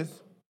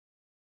uses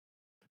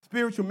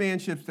spiritual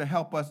manships to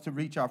help us to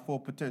reach our full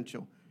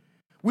potential.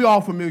 We're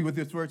all familiar with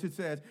this verse. It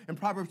says in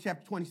Proverbs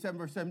chapter 27,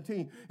 verse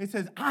 17, it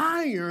says,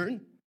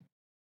 iron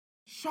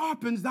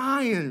sharpens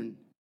iron.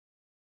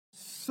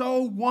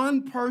 So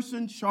one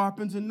person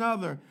sharpens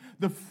another.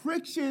 The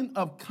friction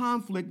of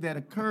conflict that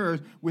occurs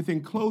within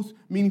close,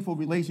 meaningful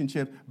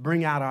relationships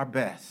bring out our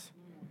best.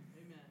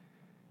 Amen.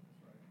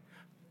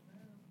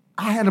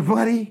 I had a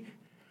buddy,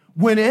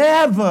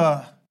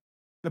 whenever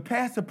the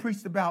pastor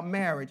preached about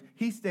marriage,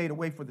 he stayed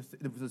away it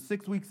was a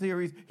 6-week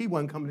series. He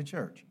wasn't coming to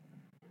church.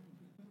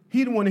 He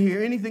didn't want to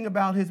hear anything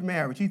about his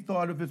marriage. He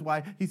thought of his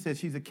wife. He said,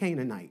 she's a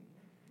Canaanite.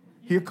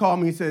 He called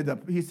me, he said,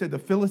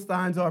 the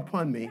Philistines are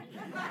upon me.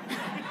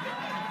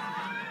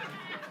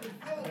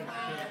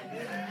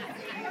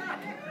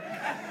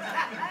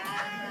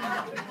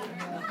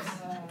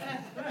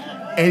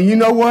 And you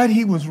know what?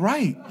 He was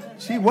right.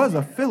 She was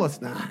a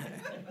Philistine.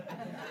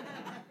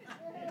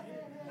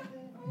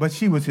 But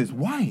she was his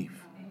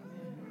wife.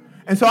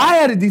 And so I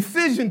had a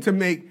decision to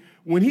make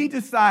when he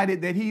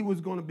decided that he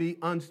was going to be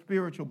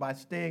unspiritual by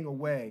staying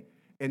away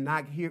and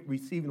not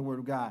receiving the word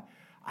of God.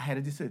 I had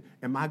a decision.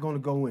 Am I going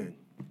to go in?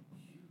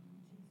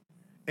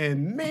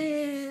 And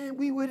man,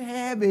 we would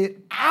have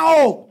it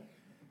out.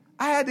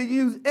 I had to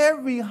use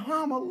every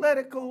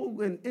homiletical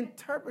and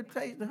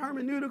interpretation,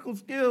 hermeneutical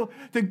skill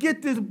to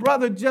get this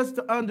brother just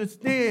to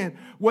understand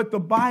what the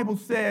Bible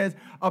says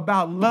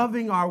about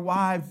loving our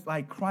wives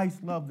like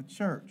Christ loved the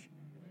church.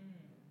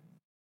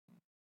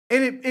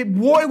 And it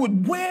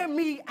would wear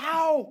me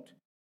out.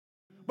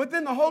 But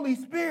then the Holy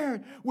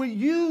Spirit would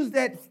use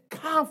that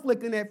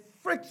conflict and that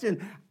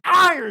friction,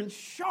 iron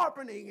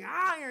sharpening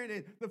iron,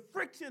 and the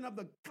friction of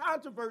the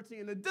controversy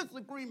and the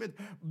disagreement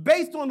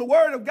based on the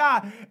word of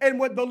God. And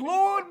what the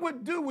Lord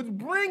would do was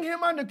bring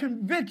him under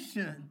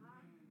conviction.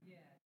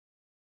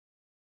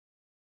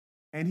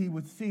 And he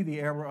would see the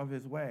error of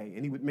his way,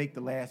 and he would make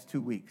the last 2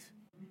 weeks.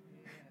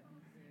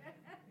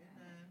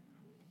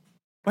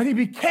 But he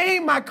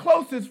became my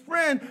closest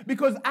friend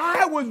because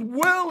I was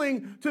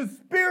willing to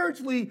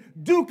spiritually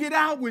duke it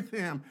out with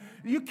him.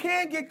 You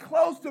can't get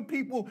close to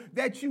people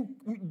that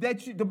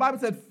the Bible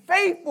says,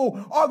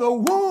 faithful are the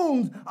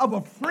wounds of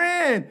a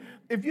friend.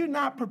 If you're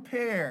not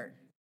prepared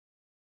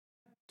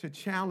to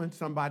challenge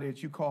somebody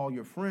that you call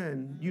your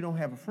friend, you don't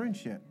have a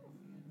friendship.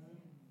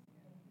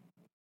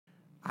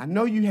 I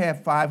know you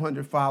have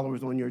 500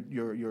 followers on your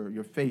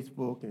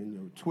Facebook and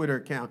your Twitter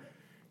account.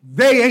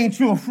 They ain't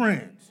your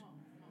friends.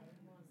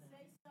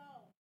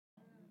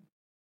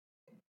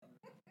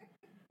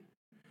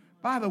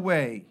 By the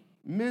way,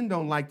 men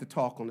don't like to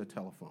talk on the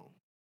telephone.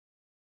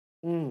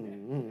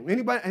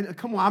 Anybody?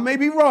 Come on, I may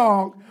be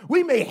wrong.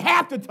 We may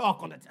have to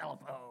talk on the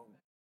telephone.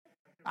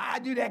 I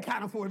do that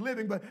kind of for a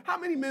living, but how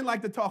many men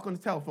like to talk on the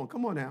telephone?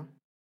 Come on now.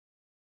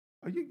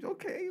 Are you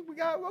okay?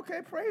 Okay,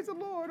 praise the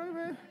Lord.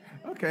 Amen.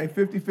 Okay,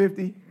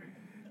 50-50.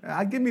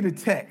 Give me the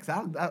text.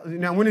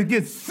 Now, when it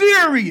gets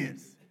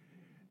serious,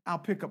 I'll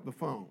pick up the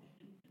phone.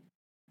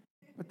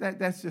 But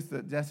that's just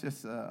a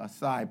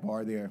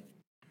sidebar there.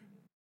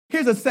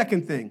 Here's a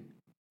second thing.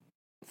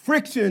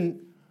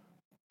 Friction,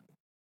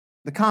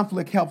 the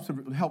conflict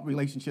help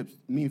relationships,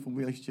 meaningful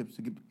relationships,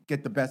 to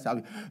get the best out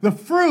of it. The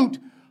fruit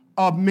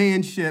of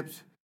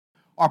ManShips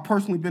are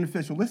personally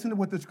beneficial. Listen to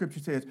what the scripture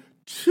says.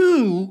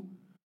 2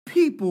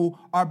 people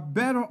are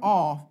better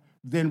off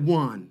than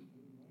 1,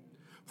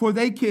 for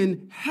they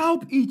can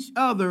help each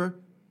other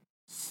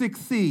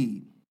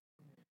succeed.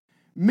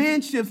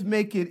 ManShips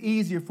make it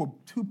easier for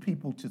 2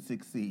 people to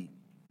succeed.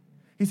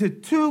 He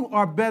said 2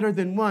 are better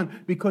than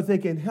 1 because they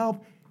can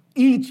help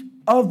each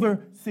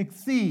other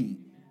succeed.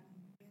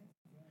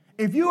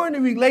 If you're in a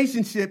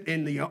relationship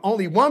and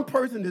only one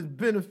person is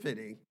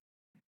benefiting,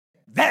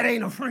 that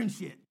ain't a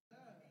friendship.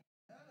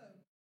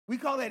 We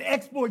call that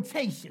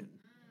exploitation.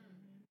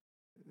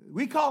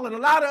 We call it a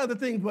lot of other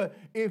things, but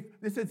if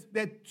this is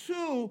that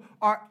 2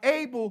 are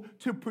able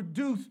to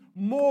produce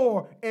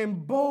more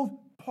and both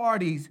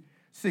parties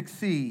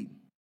succeed.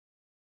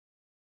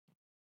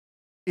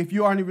 If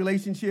you are in a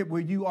relationship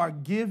where you are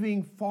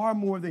giving far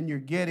more than you're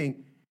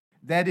getting,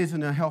 that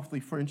isn't a healthy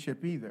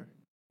friendship either.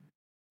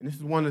 And this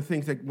is one of the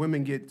things that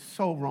women get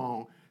so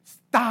wrong.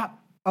 Stop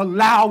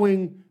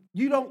allowing,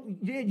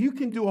 you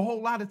can do a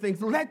whole lot of things.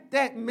 Let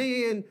that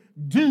man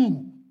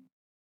do.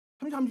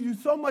 Sometimes you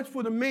do so much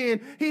for the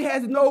man, he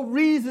has no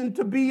reason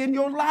to be in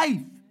your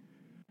life.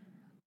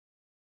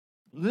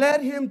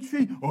 Let him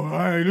treat,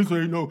 this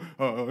ain't no,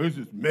 this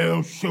is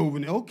male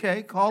chauvinism.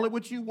 Okay, call it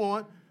what you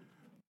want.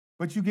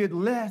 But you get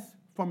less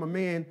from a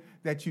man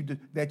that you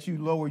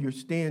lower your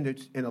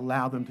standards and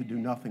allow them to do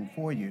nothing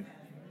for you.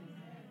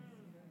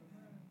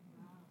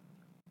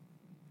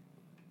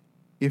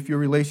 If your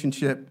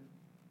relationship,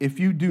 let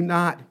me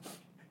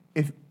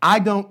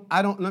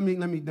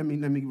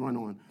run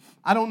on.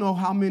 I don't know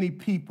how many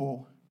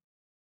people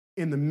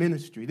in the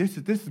ministry, this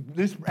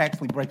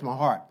actually breaks my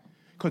heart,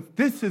 because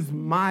this is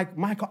my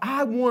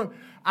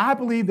I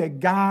believe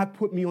that God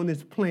put me on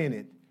this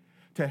planet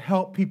to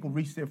help people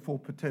reach their full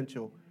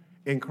potential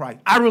in Christ.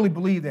 I really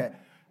believe that.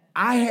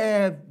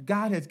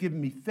 God has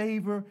given me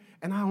favor,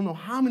 and I don't know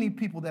how many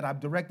people that I've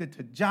directed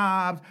to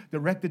jobs,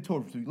 directed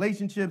towards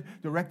relationships,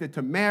 directed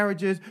to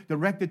marriages,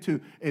 directed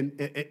to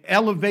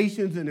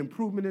elevations and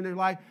improvement in their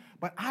life.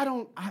 But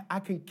I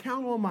can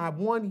count on my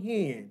one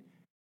hand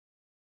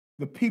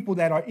the people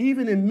that are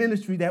even in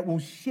ministry that will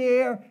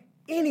share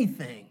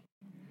anything.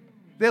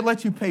 They'll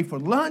let you pay for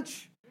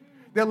lunch.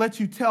 They'll let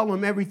you tell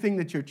them everything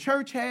that your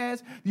church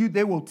has.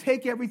 They will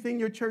take everything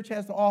your church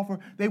has to offer.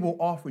 They will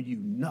offer you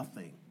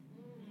nothing.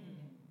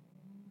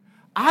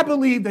 I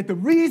believe that the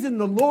reason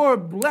the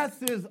Lord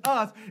blesses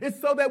us is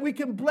so that we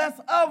can bless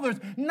others,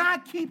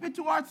 not keep it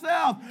to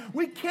ourselves.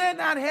 We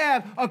cannot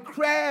have a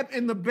crab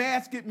in the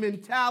basket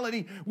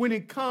mentality when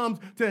it comes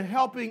to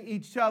helping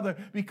each other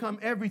become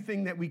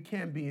everything that we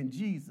can be in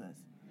Jesus.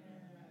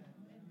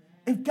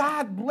 If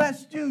God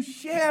blessed you,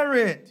 share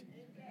it.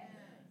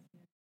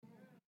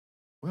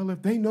 Well,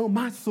 if they know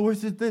my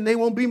sources, then they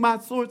won't be my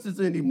sources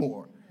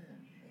anymore.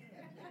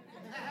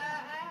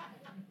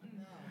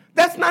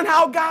 That's not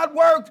how God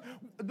works.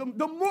 The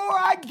more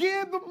I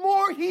give, the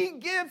more he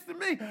gives to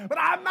me. But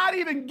I'm not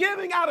even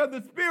giving out of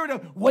the spirit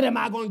of, what am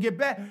I going to get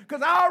back?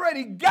 Because I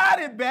already got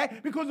it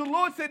back, because the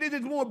Lord said it is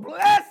more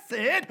blessed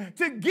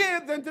to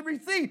give than to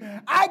receive.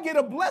 I get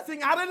a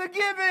blessing out of the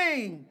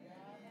giving.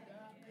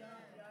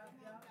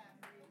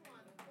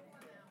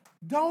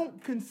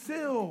 Don't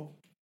conceal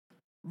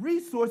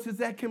resources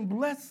that can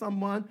bless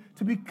someone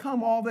to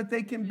become all that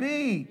they can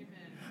be.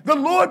 The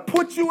Lord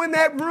put you in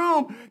that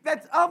room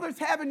that others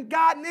haven't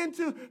gotten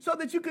into so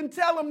that you can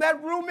tell them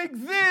that room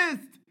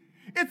exists.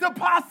 It's a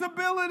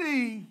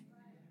possibility.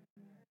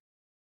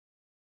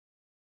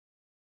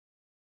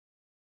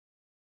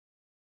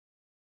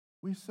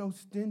 We're so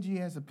stingy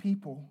as a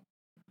people.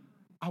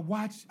 I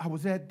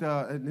was at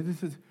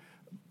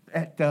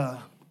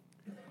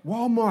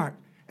Walmart.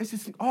 It's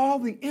just all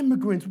the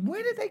immigrants.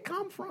 Where did they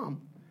come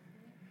from?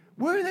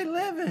 Where are they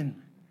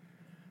living?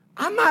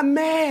 I'm not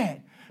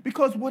mad.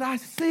 Because what I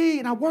see,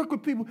 and I work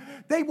with people,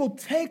 they will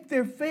take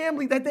their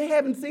family that they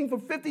haven't seen for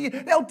 50 years,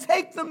 they'll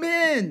take them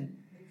in.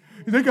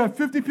 They got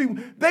 50 people.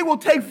 They will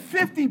take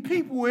 50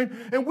 people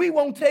in, and we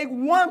won't take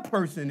one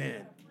person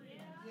in.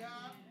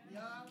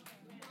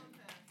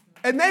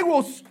 And they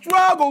will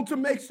struggle to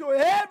make sure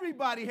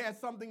everybody has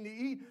something to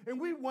eat,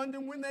 and we wonder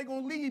when they're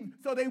going to leave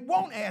so they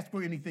won't ask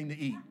for anything to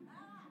eat.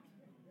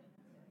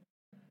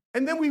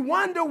 And then we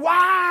wonder,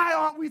 why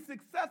aren't we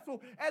successful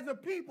as a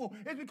people?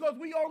 It's because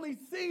we only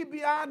see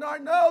beyond our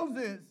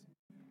noses.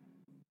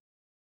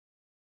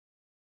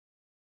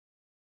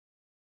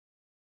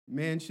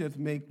 ManShips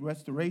make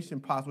restoration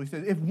possible. He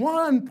says, if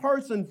one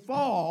person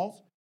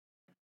falls,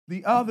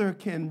 the other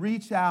can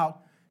reach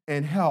out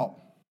and help.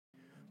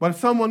 But if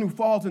someone who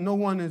falls and no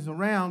one is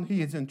around,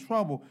 he is in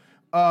trouble.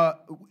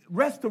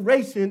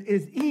 Restoration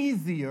is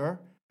easier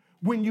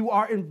when you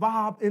are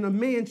involved in a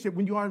manship,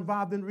 when you are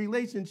involved in a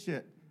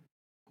relationship.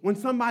 When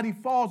somebody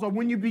falls or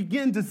when you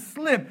begin to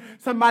slip,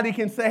 somebody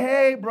can say,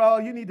 hey, bro,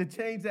 you need to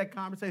change that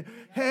conversation.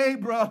 Hey,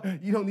 bro,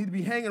 you don't need to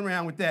be hanging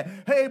around with that.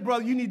 Hey, bro,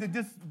 you need to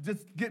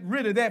just get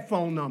rid of that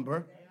phone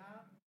number.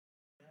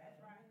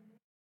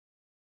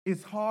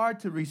 It's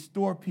hard to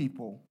restore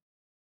people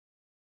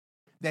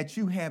that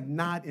you have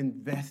not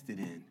invested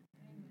in.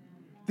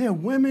 There are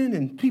women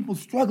and people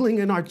struggling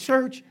in our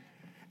church.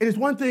 It is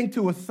one thing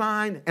to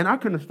assign, and I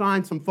can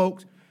assign some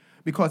folks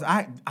because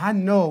I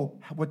know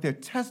what their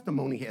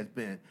testimony has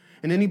been.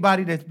 And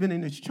anybody that's been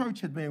in this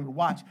church has been able to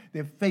watch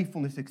their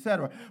faithfulness,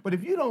 etc. But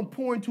if you don't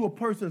pour into a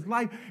person's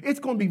life, it's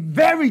going to be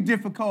very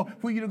difficult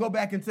for you to go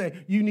back and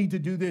say, you need to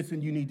do this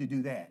and you need to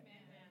do that.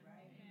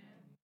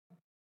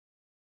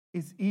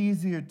 It's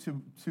easier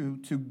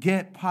to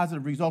get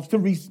positive results, to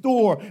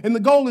restore. And the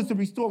goal is to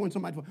restore when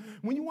somebody...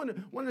 One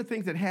of the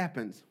things that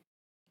happens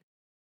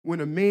when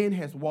a man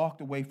has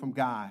walked away from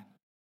God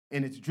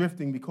and it's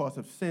drifting because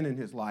of sin in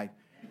his life,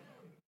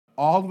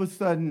 all of a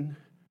sudden,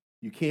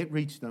 you can't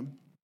reach them.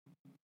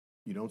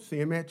 You don't see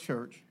them at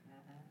church.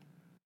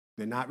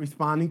 They're not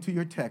responding to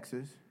your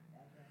texts.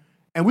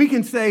 And we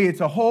can say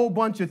it's a whole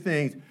bunch of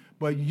things,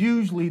 but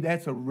usually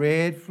that's a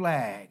red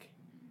flag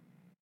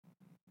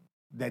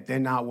that they're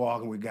not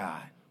walking with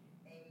God.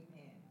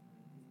 Amen.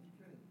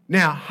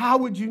 Now, how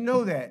would you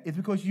know that? It's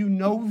because you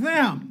know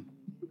them.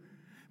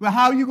 But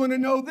how are you going to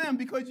know them?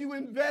 Because you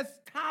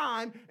invest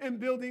time in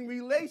building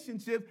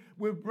relationships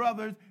with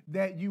brothers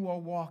that you are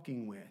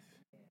walking with.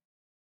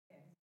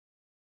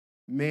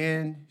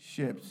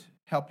 ManShips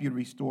help you to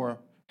restore,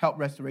 help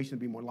restoration to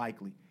be more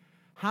likely.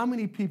 How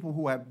many people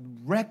who have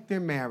wrecked their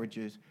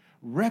marriages,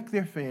 wrecked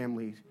their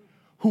families,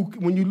 who,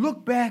 when you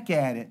look back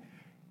at it,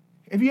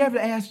 have you ever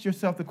asked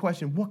yourself the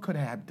question, what could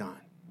I have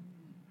done?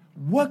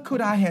 What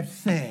could I have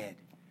said?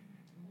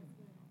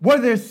 Were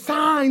there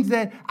signs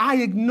that I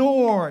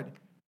ignored?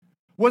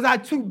 Was I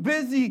too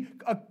busy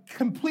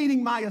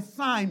completing my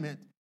assignment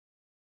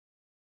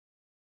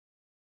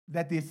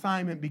that the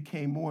assignment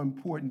became more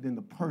important than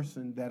the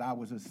person that I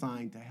was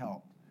assigned to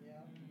help?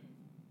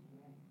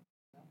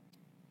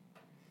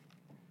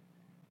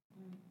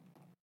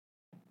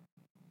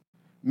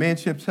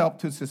 ManShips help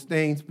to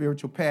sustain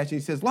spiritual passion.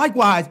 He says,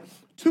 likewise,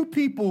 two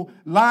people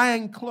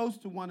lying close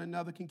to one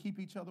another can keep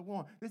each other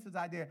warm. This is the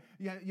idea.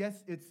 Yeah,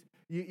 yes,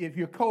 if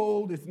you're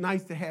cold, it's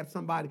nice to have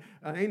somebody.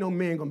 Ain't no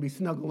man going to be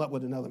snuggling up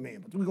with another man.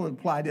 But we're going to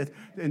apply this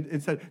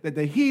and so that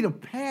the heat of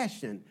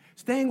passion,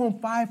 staying on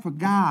fire for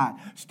God,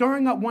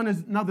 stirring up one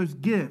another's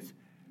gifts.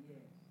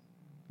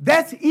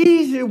 That's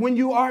easier when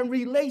you are in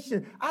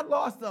relation. I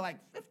lost like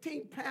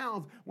 15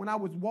 pounds when I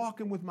was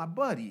walking with my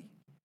buddy.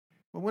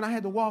 But when I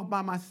had to walk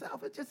by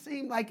myself, it just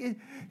seemed like, I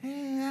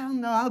don't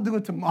know, I'll do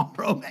it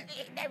tomorrow,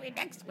 maybe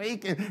next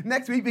week. And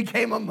next week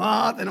became a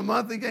month, and a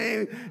month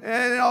became,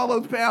 and all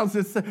those pounds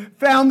just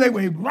found their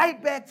way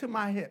right back to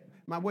my hip,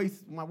 my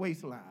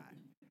waistline.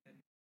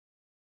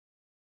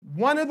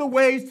 One of the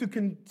ways to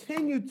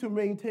continue to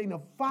maintain a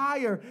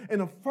fire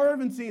and a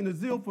fervency and a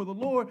zeal for the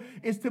Lord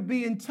is to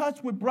be in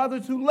touch with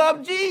brothers who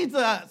love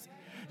Jesus.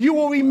 You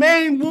will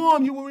remain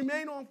warm. You will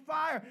remain on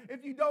fire.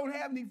 If you don't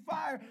have any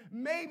fire,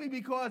 maybe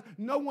because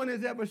no one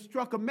has ever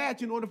struck a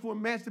match. In order for a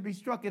match to be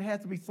struck, it has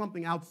to be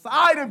something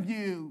outside of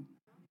you.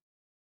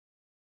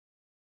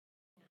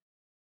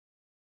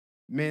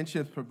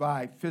 ManShips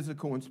provide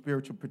physical and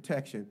spiritual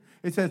protection.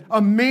 It says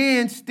a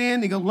man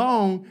standing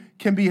alone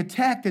can be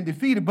attacked and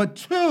defeated, but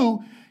two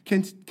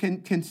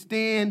can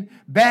stand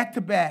back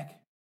to back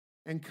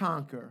and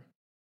conquer.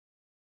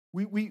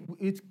 We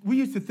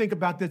used to think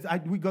about this.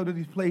 We go to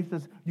these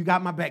places. You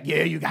got my back.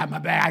 Yeah, you got my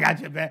back. I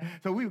got your back.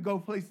 So we would go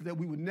places that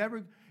we would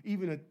never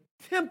even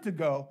attempt to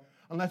go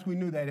unless we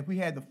knew that if we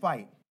had to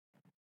fight,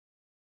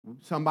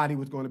 somebody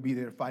was going to be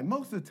there to fight.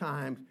 Most of the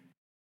times,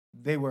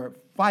 they were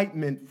fight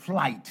meant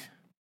flight.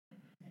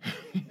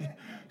 As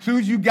soon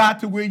as you got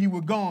to where you were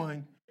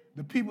going,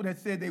 the people that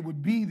said they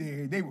would be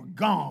there, they were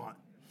gone.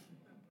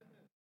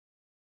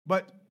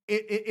 But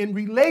in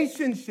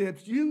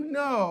relationships, you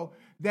know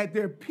that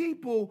there are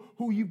people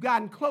who you've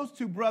gotten close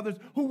to, brothers,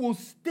 who will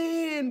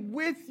stand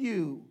with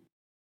you,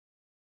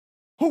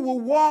 who will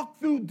walk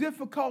through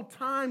difficult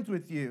times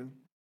with you,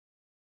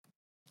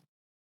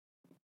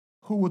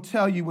 who will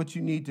tell you what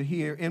you need to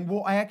hear, and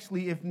will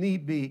actually, if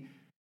need be,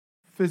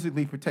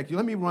 physically protect you.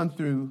 Let me run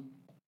through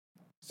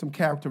some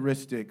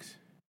characteristics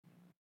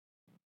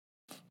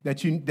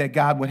that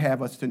God would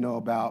have us to know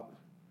about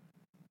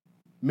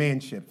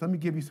ManShips. Let me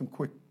give you some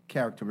quick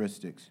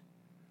characteristics.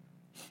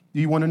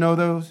 Do you want to know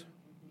those?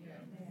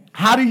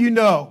 How do you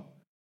know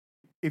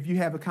if you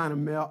have a kind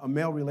of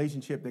male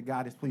relationship that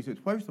God is pleased with?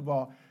 First of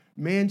all,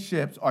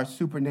 ManShips are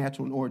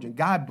supernatural in origin.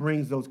 God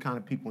brings those kind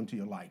of people into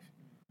your life.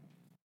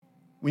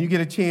 When you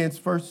get a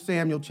chance, 1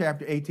 Samuel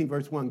chapter 18,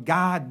 verse 1,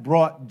 God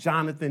brought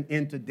Jonathan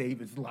into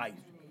David's life.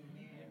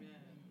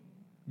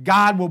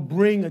 God will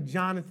bring a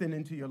Jonathan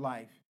into your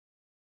life.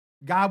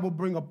 God will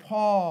bring a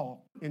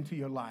Paul into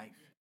your life.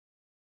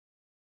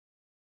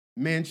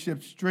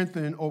 ManShips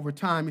strengthen over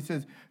time. He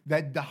says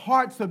that the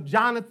hearts of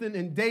Jonathan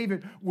and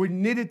David were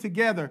knitted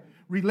together.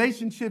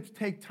 Relationships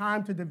take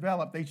time to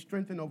develop. They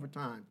strengthen over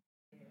time.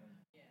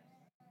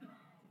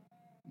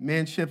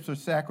 Manships are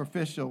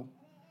sacrificial.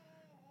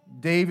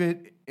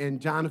 David and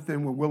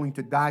Jonathan were willing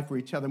to die for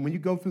each other. And when you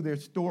go through their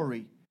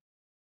story,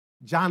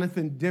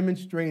 Jonathan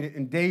demonstrated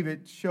and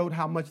David showed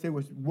how much they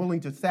were willing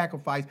to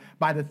sacrifice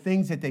by the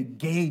things that they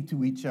gave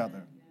to each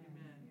other.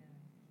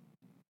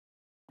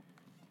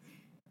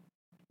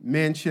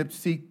 Manships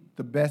seek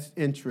the best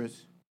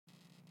interest,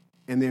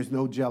 and there's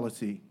no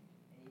jealousy.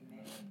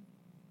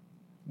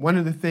 One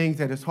of the things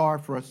that is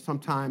hard for us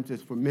sometimes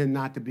is for men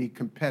not to be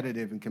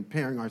competitive and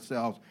comparing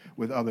ourselves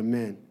with other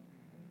men.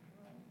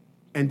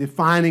 And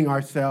defining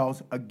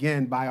ourselves,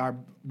 again, by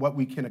what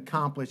we can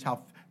accomplish.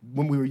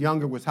 When we were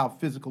younger was how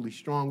physically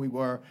strong we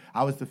were.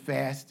 I was the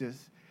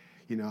fastest.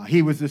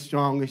 He was the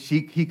strongest.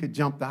 He could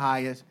jump the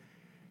highest.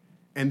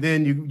 And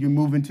then you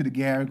move into the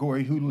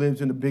category, who lives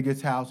in the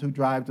biggest house, who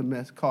drives the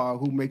best car,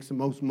 who makes the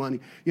most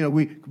money.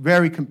 We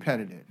very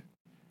competitive.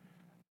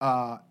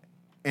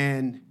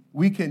 And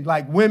we can,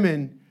 like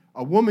women,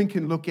 a woman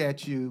can look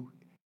at you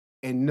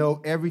and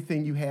know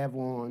everything you have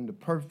on, the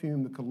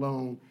perfume, the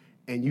cologne,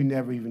 and you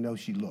never even know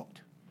she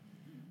looked.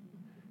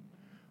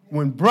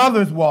 When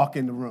brothers walk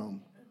in the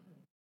room,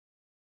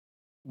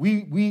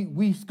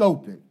 we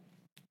scope it.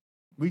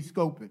 We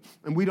scope it.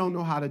 And we don't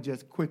know how to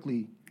just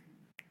quickly.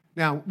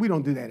 Now, we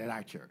don't do that at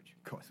our church.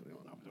 Of course, we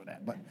don't know how to do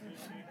that.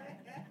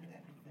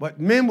 But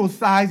men will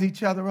size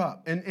each other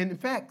up. And in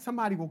fact,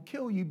 somebody will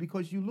kill you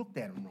because you looked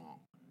at them wrong.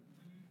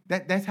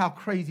 That's how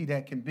crazy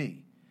that can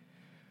be.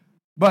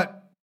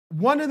 But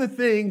one of the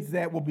things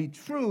that will be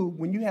true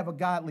when you have a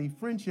godly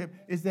friendship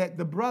is that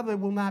the brother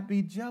will not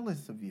be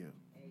jealous of you.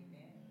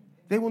 Amen.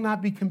 They will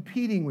not be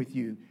competing with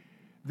you.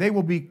 They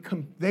will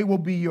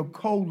be your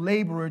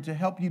co-laborer to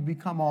help you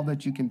become all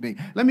that you can be.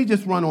 Let me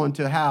just run on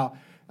to how,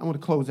 I want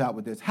to close out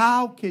with this.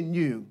 How can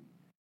you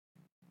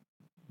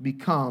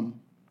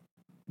become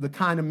the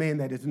kind of man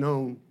that is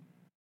known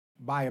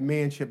by a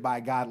manship,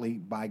 by godly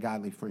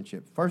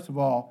friendship? First of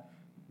all,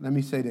 let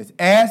me say this.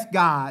 Ask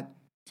God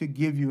to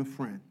give you a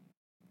friend.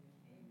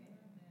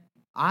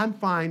 I'm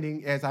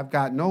finding, as I've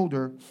gotten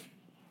older,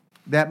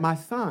 that my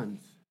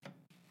sons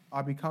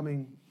are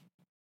becoming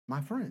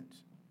my friends.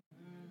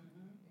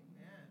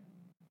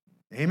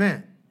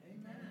 Amen.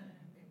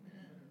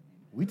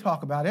 We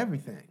talk about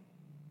everything.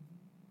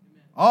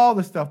 All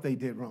the stuff they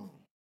did wrong.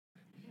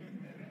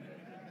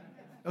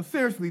 No,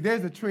 seriously,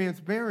 there's a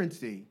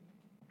transparency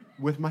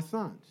with my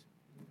sons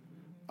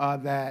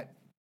that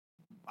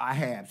I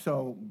have.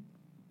 So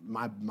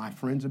my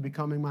friends are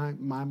becoming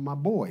my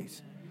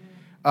boys.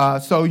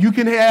 So you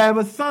can have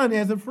a son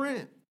as a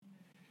friend.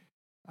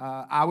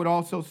 I would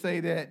also say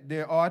that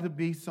there ought to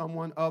be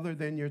someone other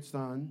than your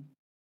son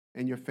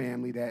and your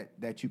family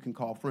that you can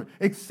call friend.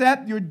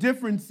 Accept your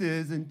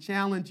differences and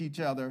challenge each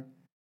other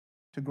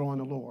to grow in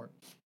the Lord.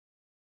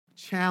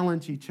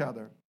 Challenge each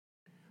other.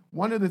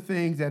 One of the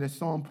things that is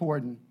so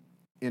important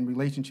in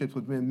relationships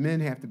with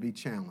men have to be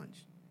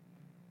challenged.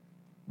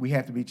 We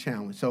have to be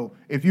challenged. So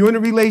if you're in a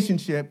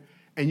relationship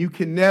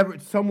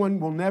and someone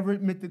will never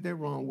admit that they're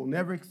wrong, will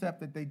never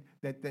accept that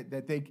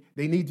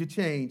they need to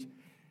change,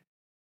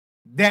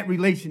 that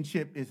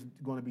relationship is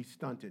going to be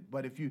stunted.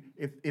 But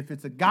if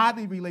it's a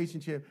godly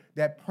relationship,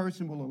 that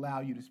person will allow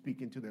you to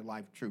speak into their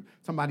life truth.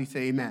 Somebody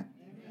say amen.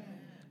 Amen.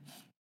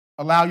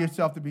 Allow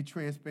yourself to be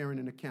transparent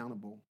and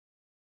accountable.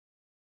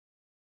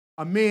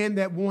 A man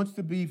that wants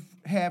to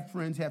have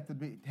friends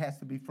has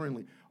to be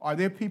friendly. Are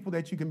there people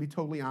that you can be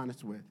totally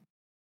honest with?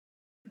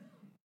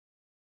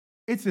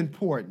 It's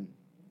important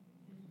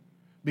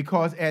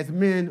because as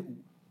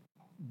men,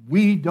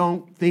 we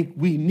don't think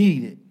we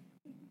need it.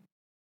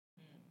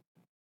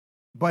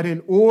 But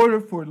in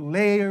order for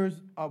layers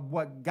of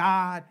what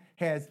God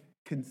has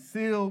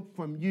concealed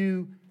from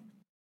you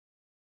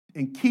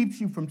and keeps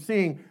you from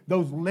seeing,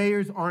 those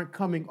layers aren't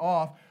coming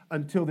off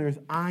until there's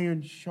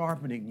iron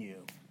sharpening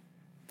you.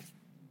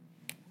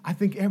 I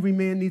think every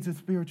man needs a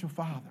spiritual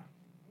father.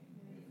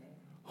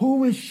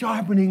 Who is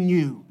sharpening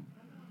you?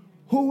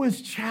 Who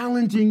is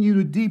challenging you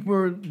to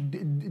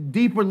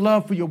deeper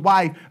love for your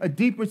wife, a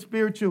deeper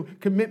spiritual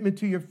commitment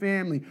to your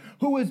family?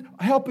 Who is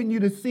helping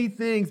you to see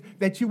things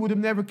that you would have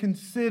never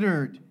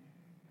considered?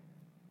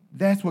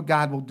 That's what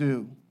God will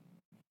do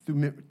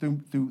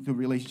through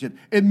relationship.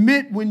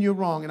 Admit when you're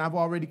wrong, and I've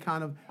already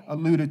kind of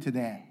alluded to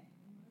that.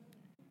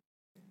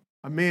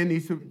 A man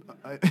needs to,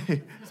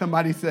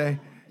 somebody say,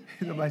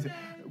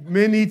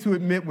 men need to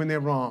admit when they're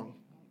wrong.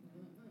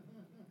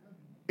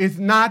 It's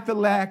not the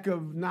lack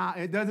of,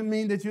 it doesn't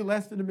mean that you're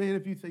less than a man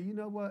if you say, you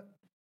know what,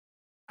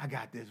 I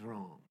got this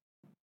wrong.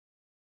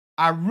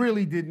 I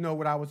really didn't know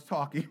what I was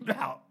talking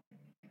about.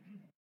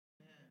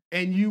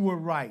 And you were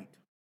right.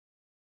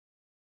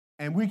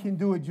 And we can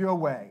do it your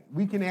way.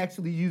 We can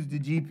actually use the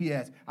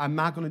GPS. I'm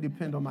not going to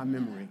depend on my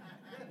memory.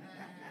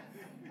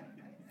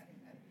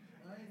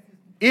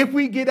 If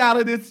we get out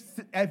of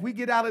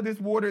this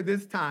water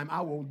this time,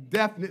 I will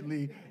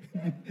definitely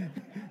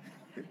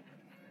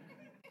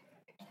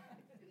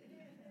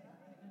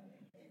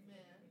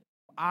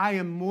I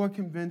am more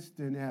convinced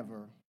than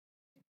ever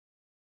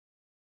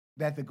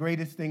that the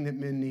greatest thing that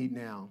men need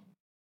now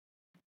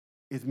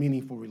is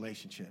meaningful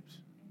relationships.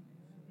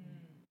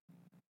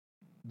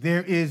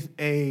 There is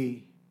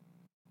a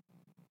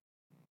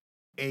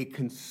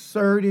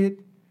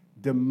concerted,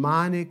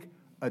 demonic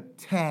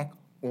attack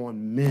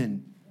on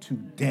men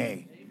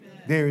today.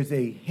 There is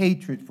a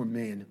hatred for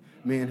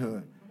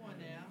manhood.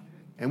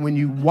 And when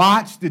you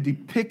watch the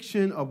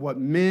depiction of what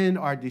men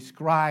are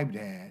described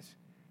as,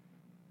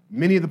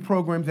 many of the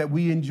programs that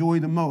we enjoy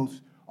the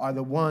most are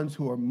the ones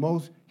who are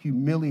most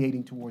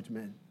humiliating towards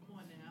men.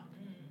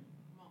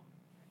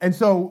 And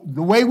so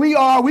the way we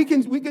are, we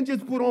can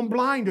just put on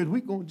blinders.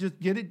 We're going to just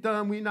get it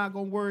done. We're not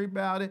going to worry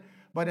about it.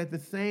 But at the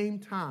same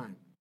time,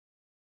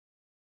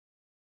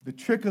 the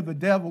trick of the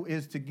devil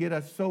is to get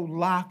us so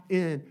locked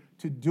in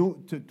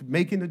to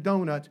making the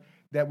donuts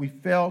that we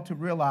fail to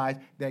realize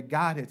that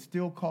God has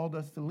still called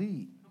us to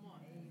lead.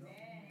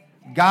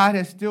 God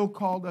has still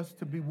called us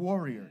to be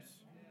warriors.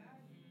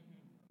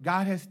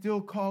 God has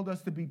still called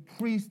us to be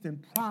priests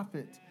and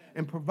prophets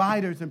and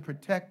providers and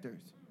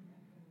protectors.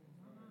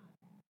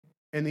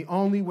 And the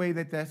only way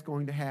that that's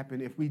going to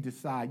happen if we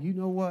decide, you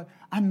know what,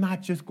 I'm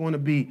not just going to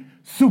be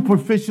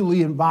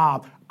superficially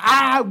involved.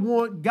 I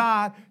want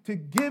God to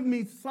give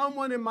me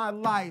someone in my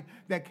life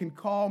that can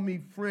call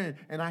me friend,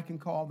 and I can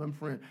call them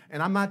friend.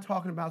 And I'm not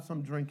talking about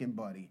some drinking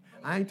buddy.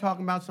 I ain't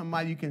talking about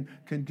somebody you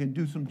can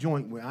do some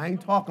joint with. I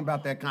ain't talking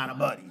about that kind of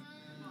buddy.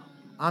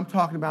 I'm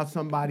talking about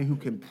somebody who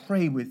can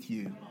pray with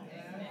you,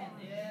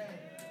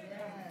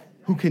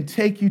 who can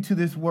take you to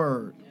this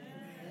word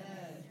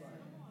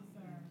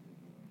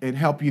and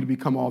help you to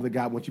become all that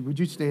God wants you. Would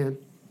you stand?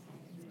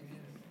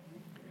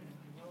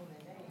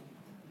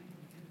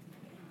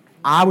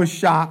 I was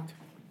shocked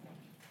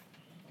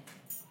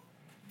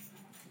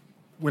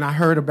when I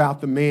heard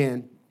about the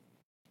man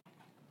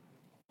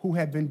who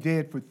had been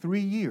dead for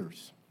 3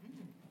 years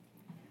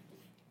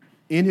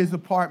in his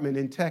apartment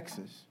in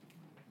Texas,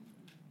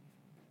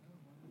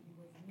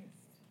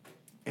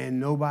 and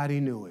nobody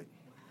knew it.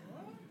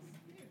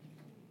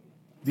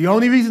 The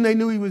only reason they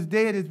knew he was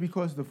dead is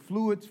because the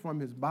fluids from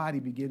his body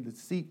began to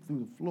seep through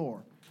the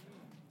floor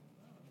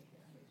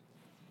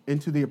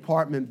into the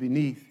apartment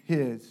beneath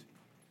his.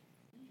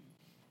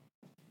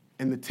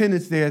 And the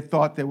tenants there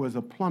thought there was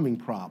a plumbing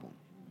problem.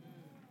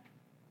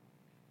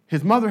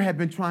 His mother had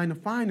been trying to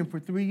find him for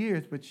 3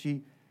 years, but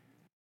he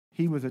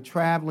was a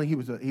traveling, he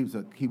was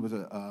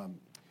a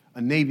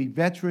Navy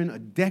veteran, a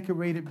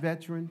decorated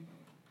veteran.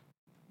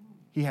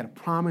 He had a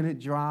prominent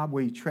job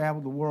where he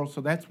traveled the world,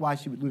 so that's why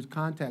she would lose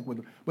contact with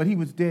him. But he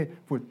was dead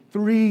for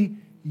 3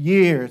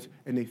 years,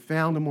 and they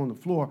found him on the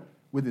floor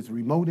with his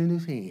remote in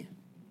his hand.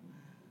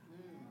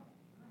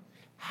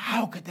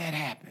 How could that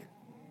happen?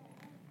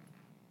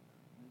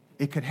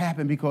 It could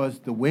happen because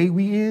the way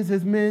we is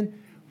as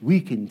men,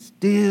 we can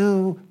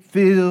still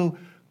feel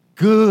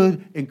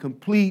good and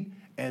complete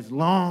as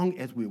long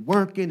as we're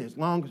working, as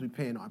long as we're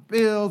paying our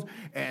bills,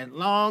 as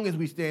long as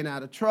we're staying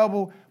out of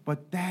trouble.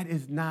 But that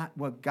is not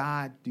what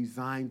God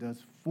designed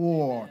us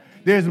for.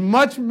 There's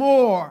much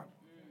more.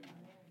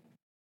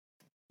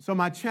 So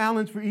my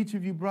challenge for each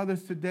of you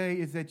brothers today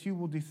is that you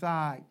will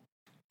decide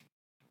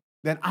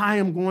that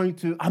I'm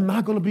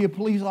not going to be a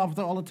police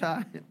officer all the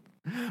time.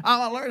 I'm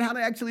going to learn how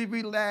to actually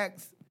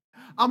relax.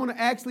 I'm going to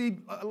actually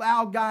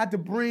allow God to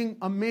bring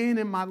a man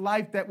in my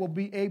life that will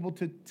be able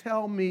to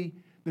tell me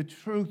the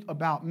truth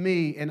about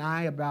me and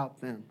I about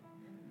them.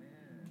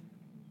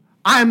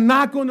 I'm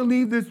not going to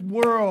leave this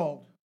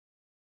world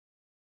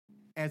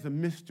as a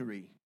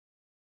mystery.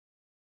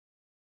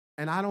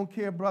 And I don't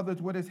care,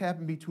 brothers, what has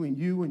happened between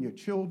you and your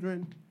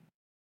children.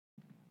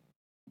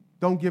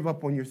 Don't give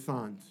up on your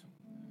sons.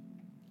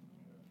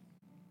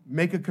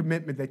 Make a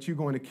commitment that you're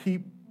going to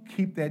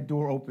keep that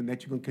door open,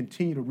 that you're going to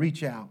continue to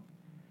reach out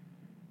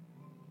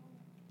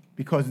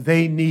because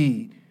they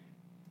need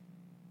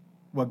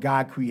what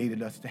God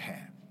created us to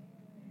have.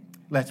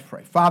 Let's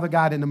pray. Father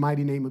God, in the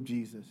mighty name of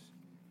Jesus,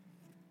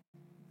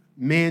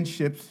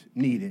 ManShips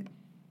Needed.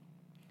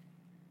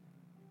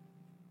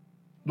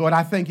 Lord,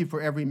 I thank you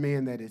for every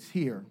man that is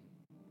here.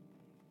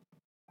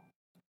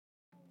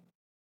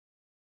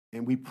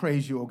 And we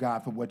praise you, oh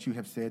God, for what you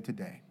have said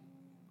today.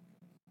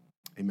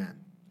 Amen.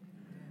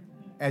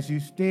 As you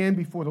stand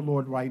before the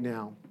Lord right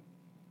now,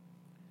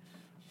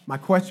 my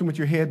question with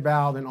your head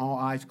bowed and all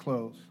eyes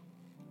closed.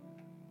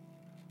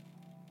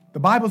 The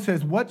Bible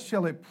says, what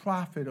shall it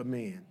profit a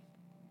man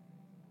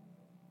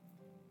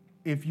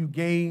if you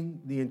gain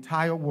the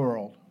entire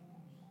world,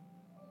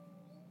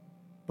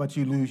 but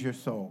you lose your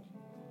soul?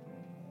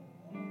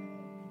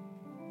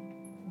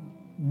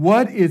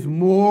 What is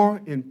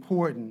more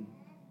important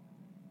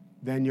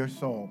than your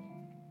soul?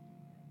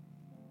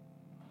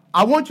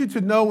 I want you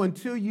to know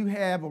until you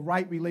have a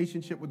right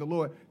relationship with the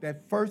Lord,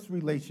 that first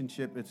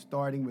relationship is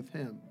starting with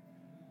Him.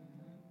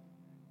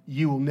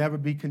 You will never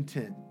be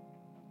content.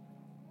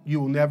 You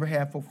will never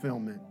have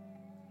fulfillment.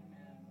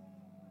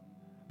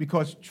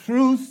 Because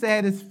true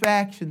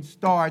satisfaction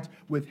starts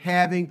with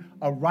having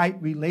a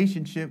right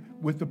relationship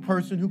with the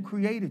person who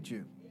created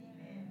you.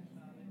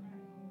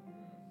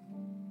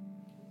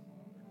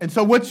 And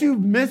so what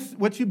you've missed,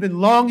 what you've been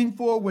longing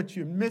for, what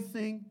you're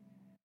missing,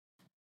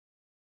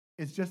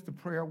 is just a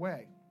prayer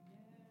away.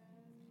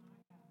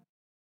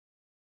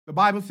 The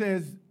Bible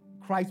says,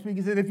 Christ speaking,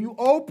 he said, if you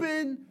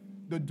open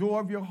the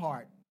door of your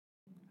heart,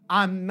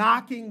 I'm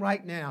knocking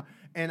right now,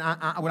 and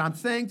what I'm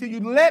saying to you,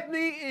 let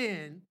me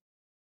in,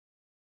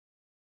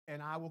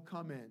 and I will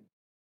come in,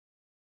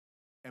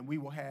 and we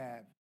will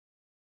have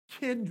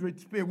kindred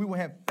spirit. We will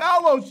have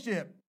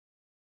fellowship,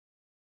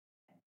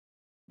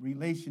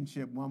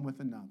 relationship one with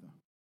another.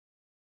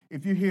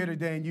 If you're here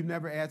today and you've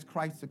never asked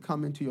Christ to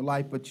come into your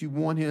life, but you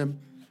want him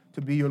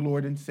to be your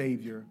Lord and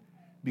Savior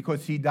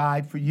because he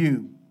died for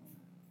you,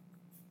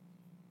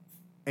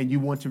 and you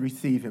want to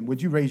receive him,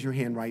 would you raise your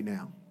hand right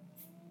now?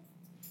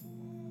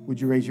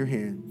 Would you raise your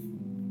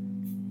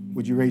hand?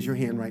 Would you raise your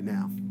hand right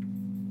now?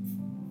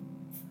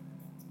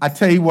 I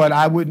tell you what,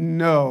 I wouldn't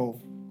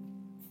know.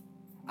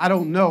 I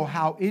don't know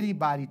how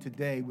anybody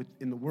today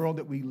in the world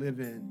that we live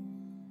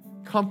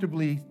in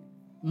comfortably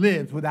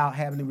lives without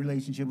having a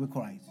relationship with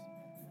Christ.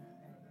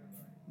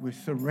 We're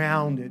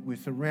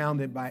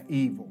surrounded by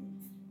evil.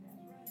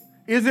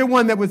 Is there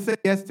one that would say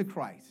yes to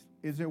Christ?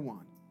 Is there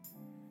one?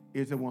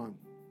 Is there one?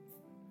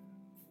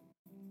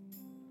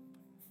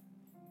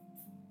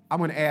 I'm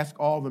going to ask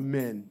all the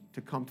men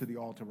to come to the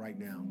altar right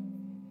now.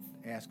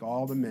 Ask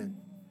all the men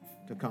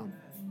to come.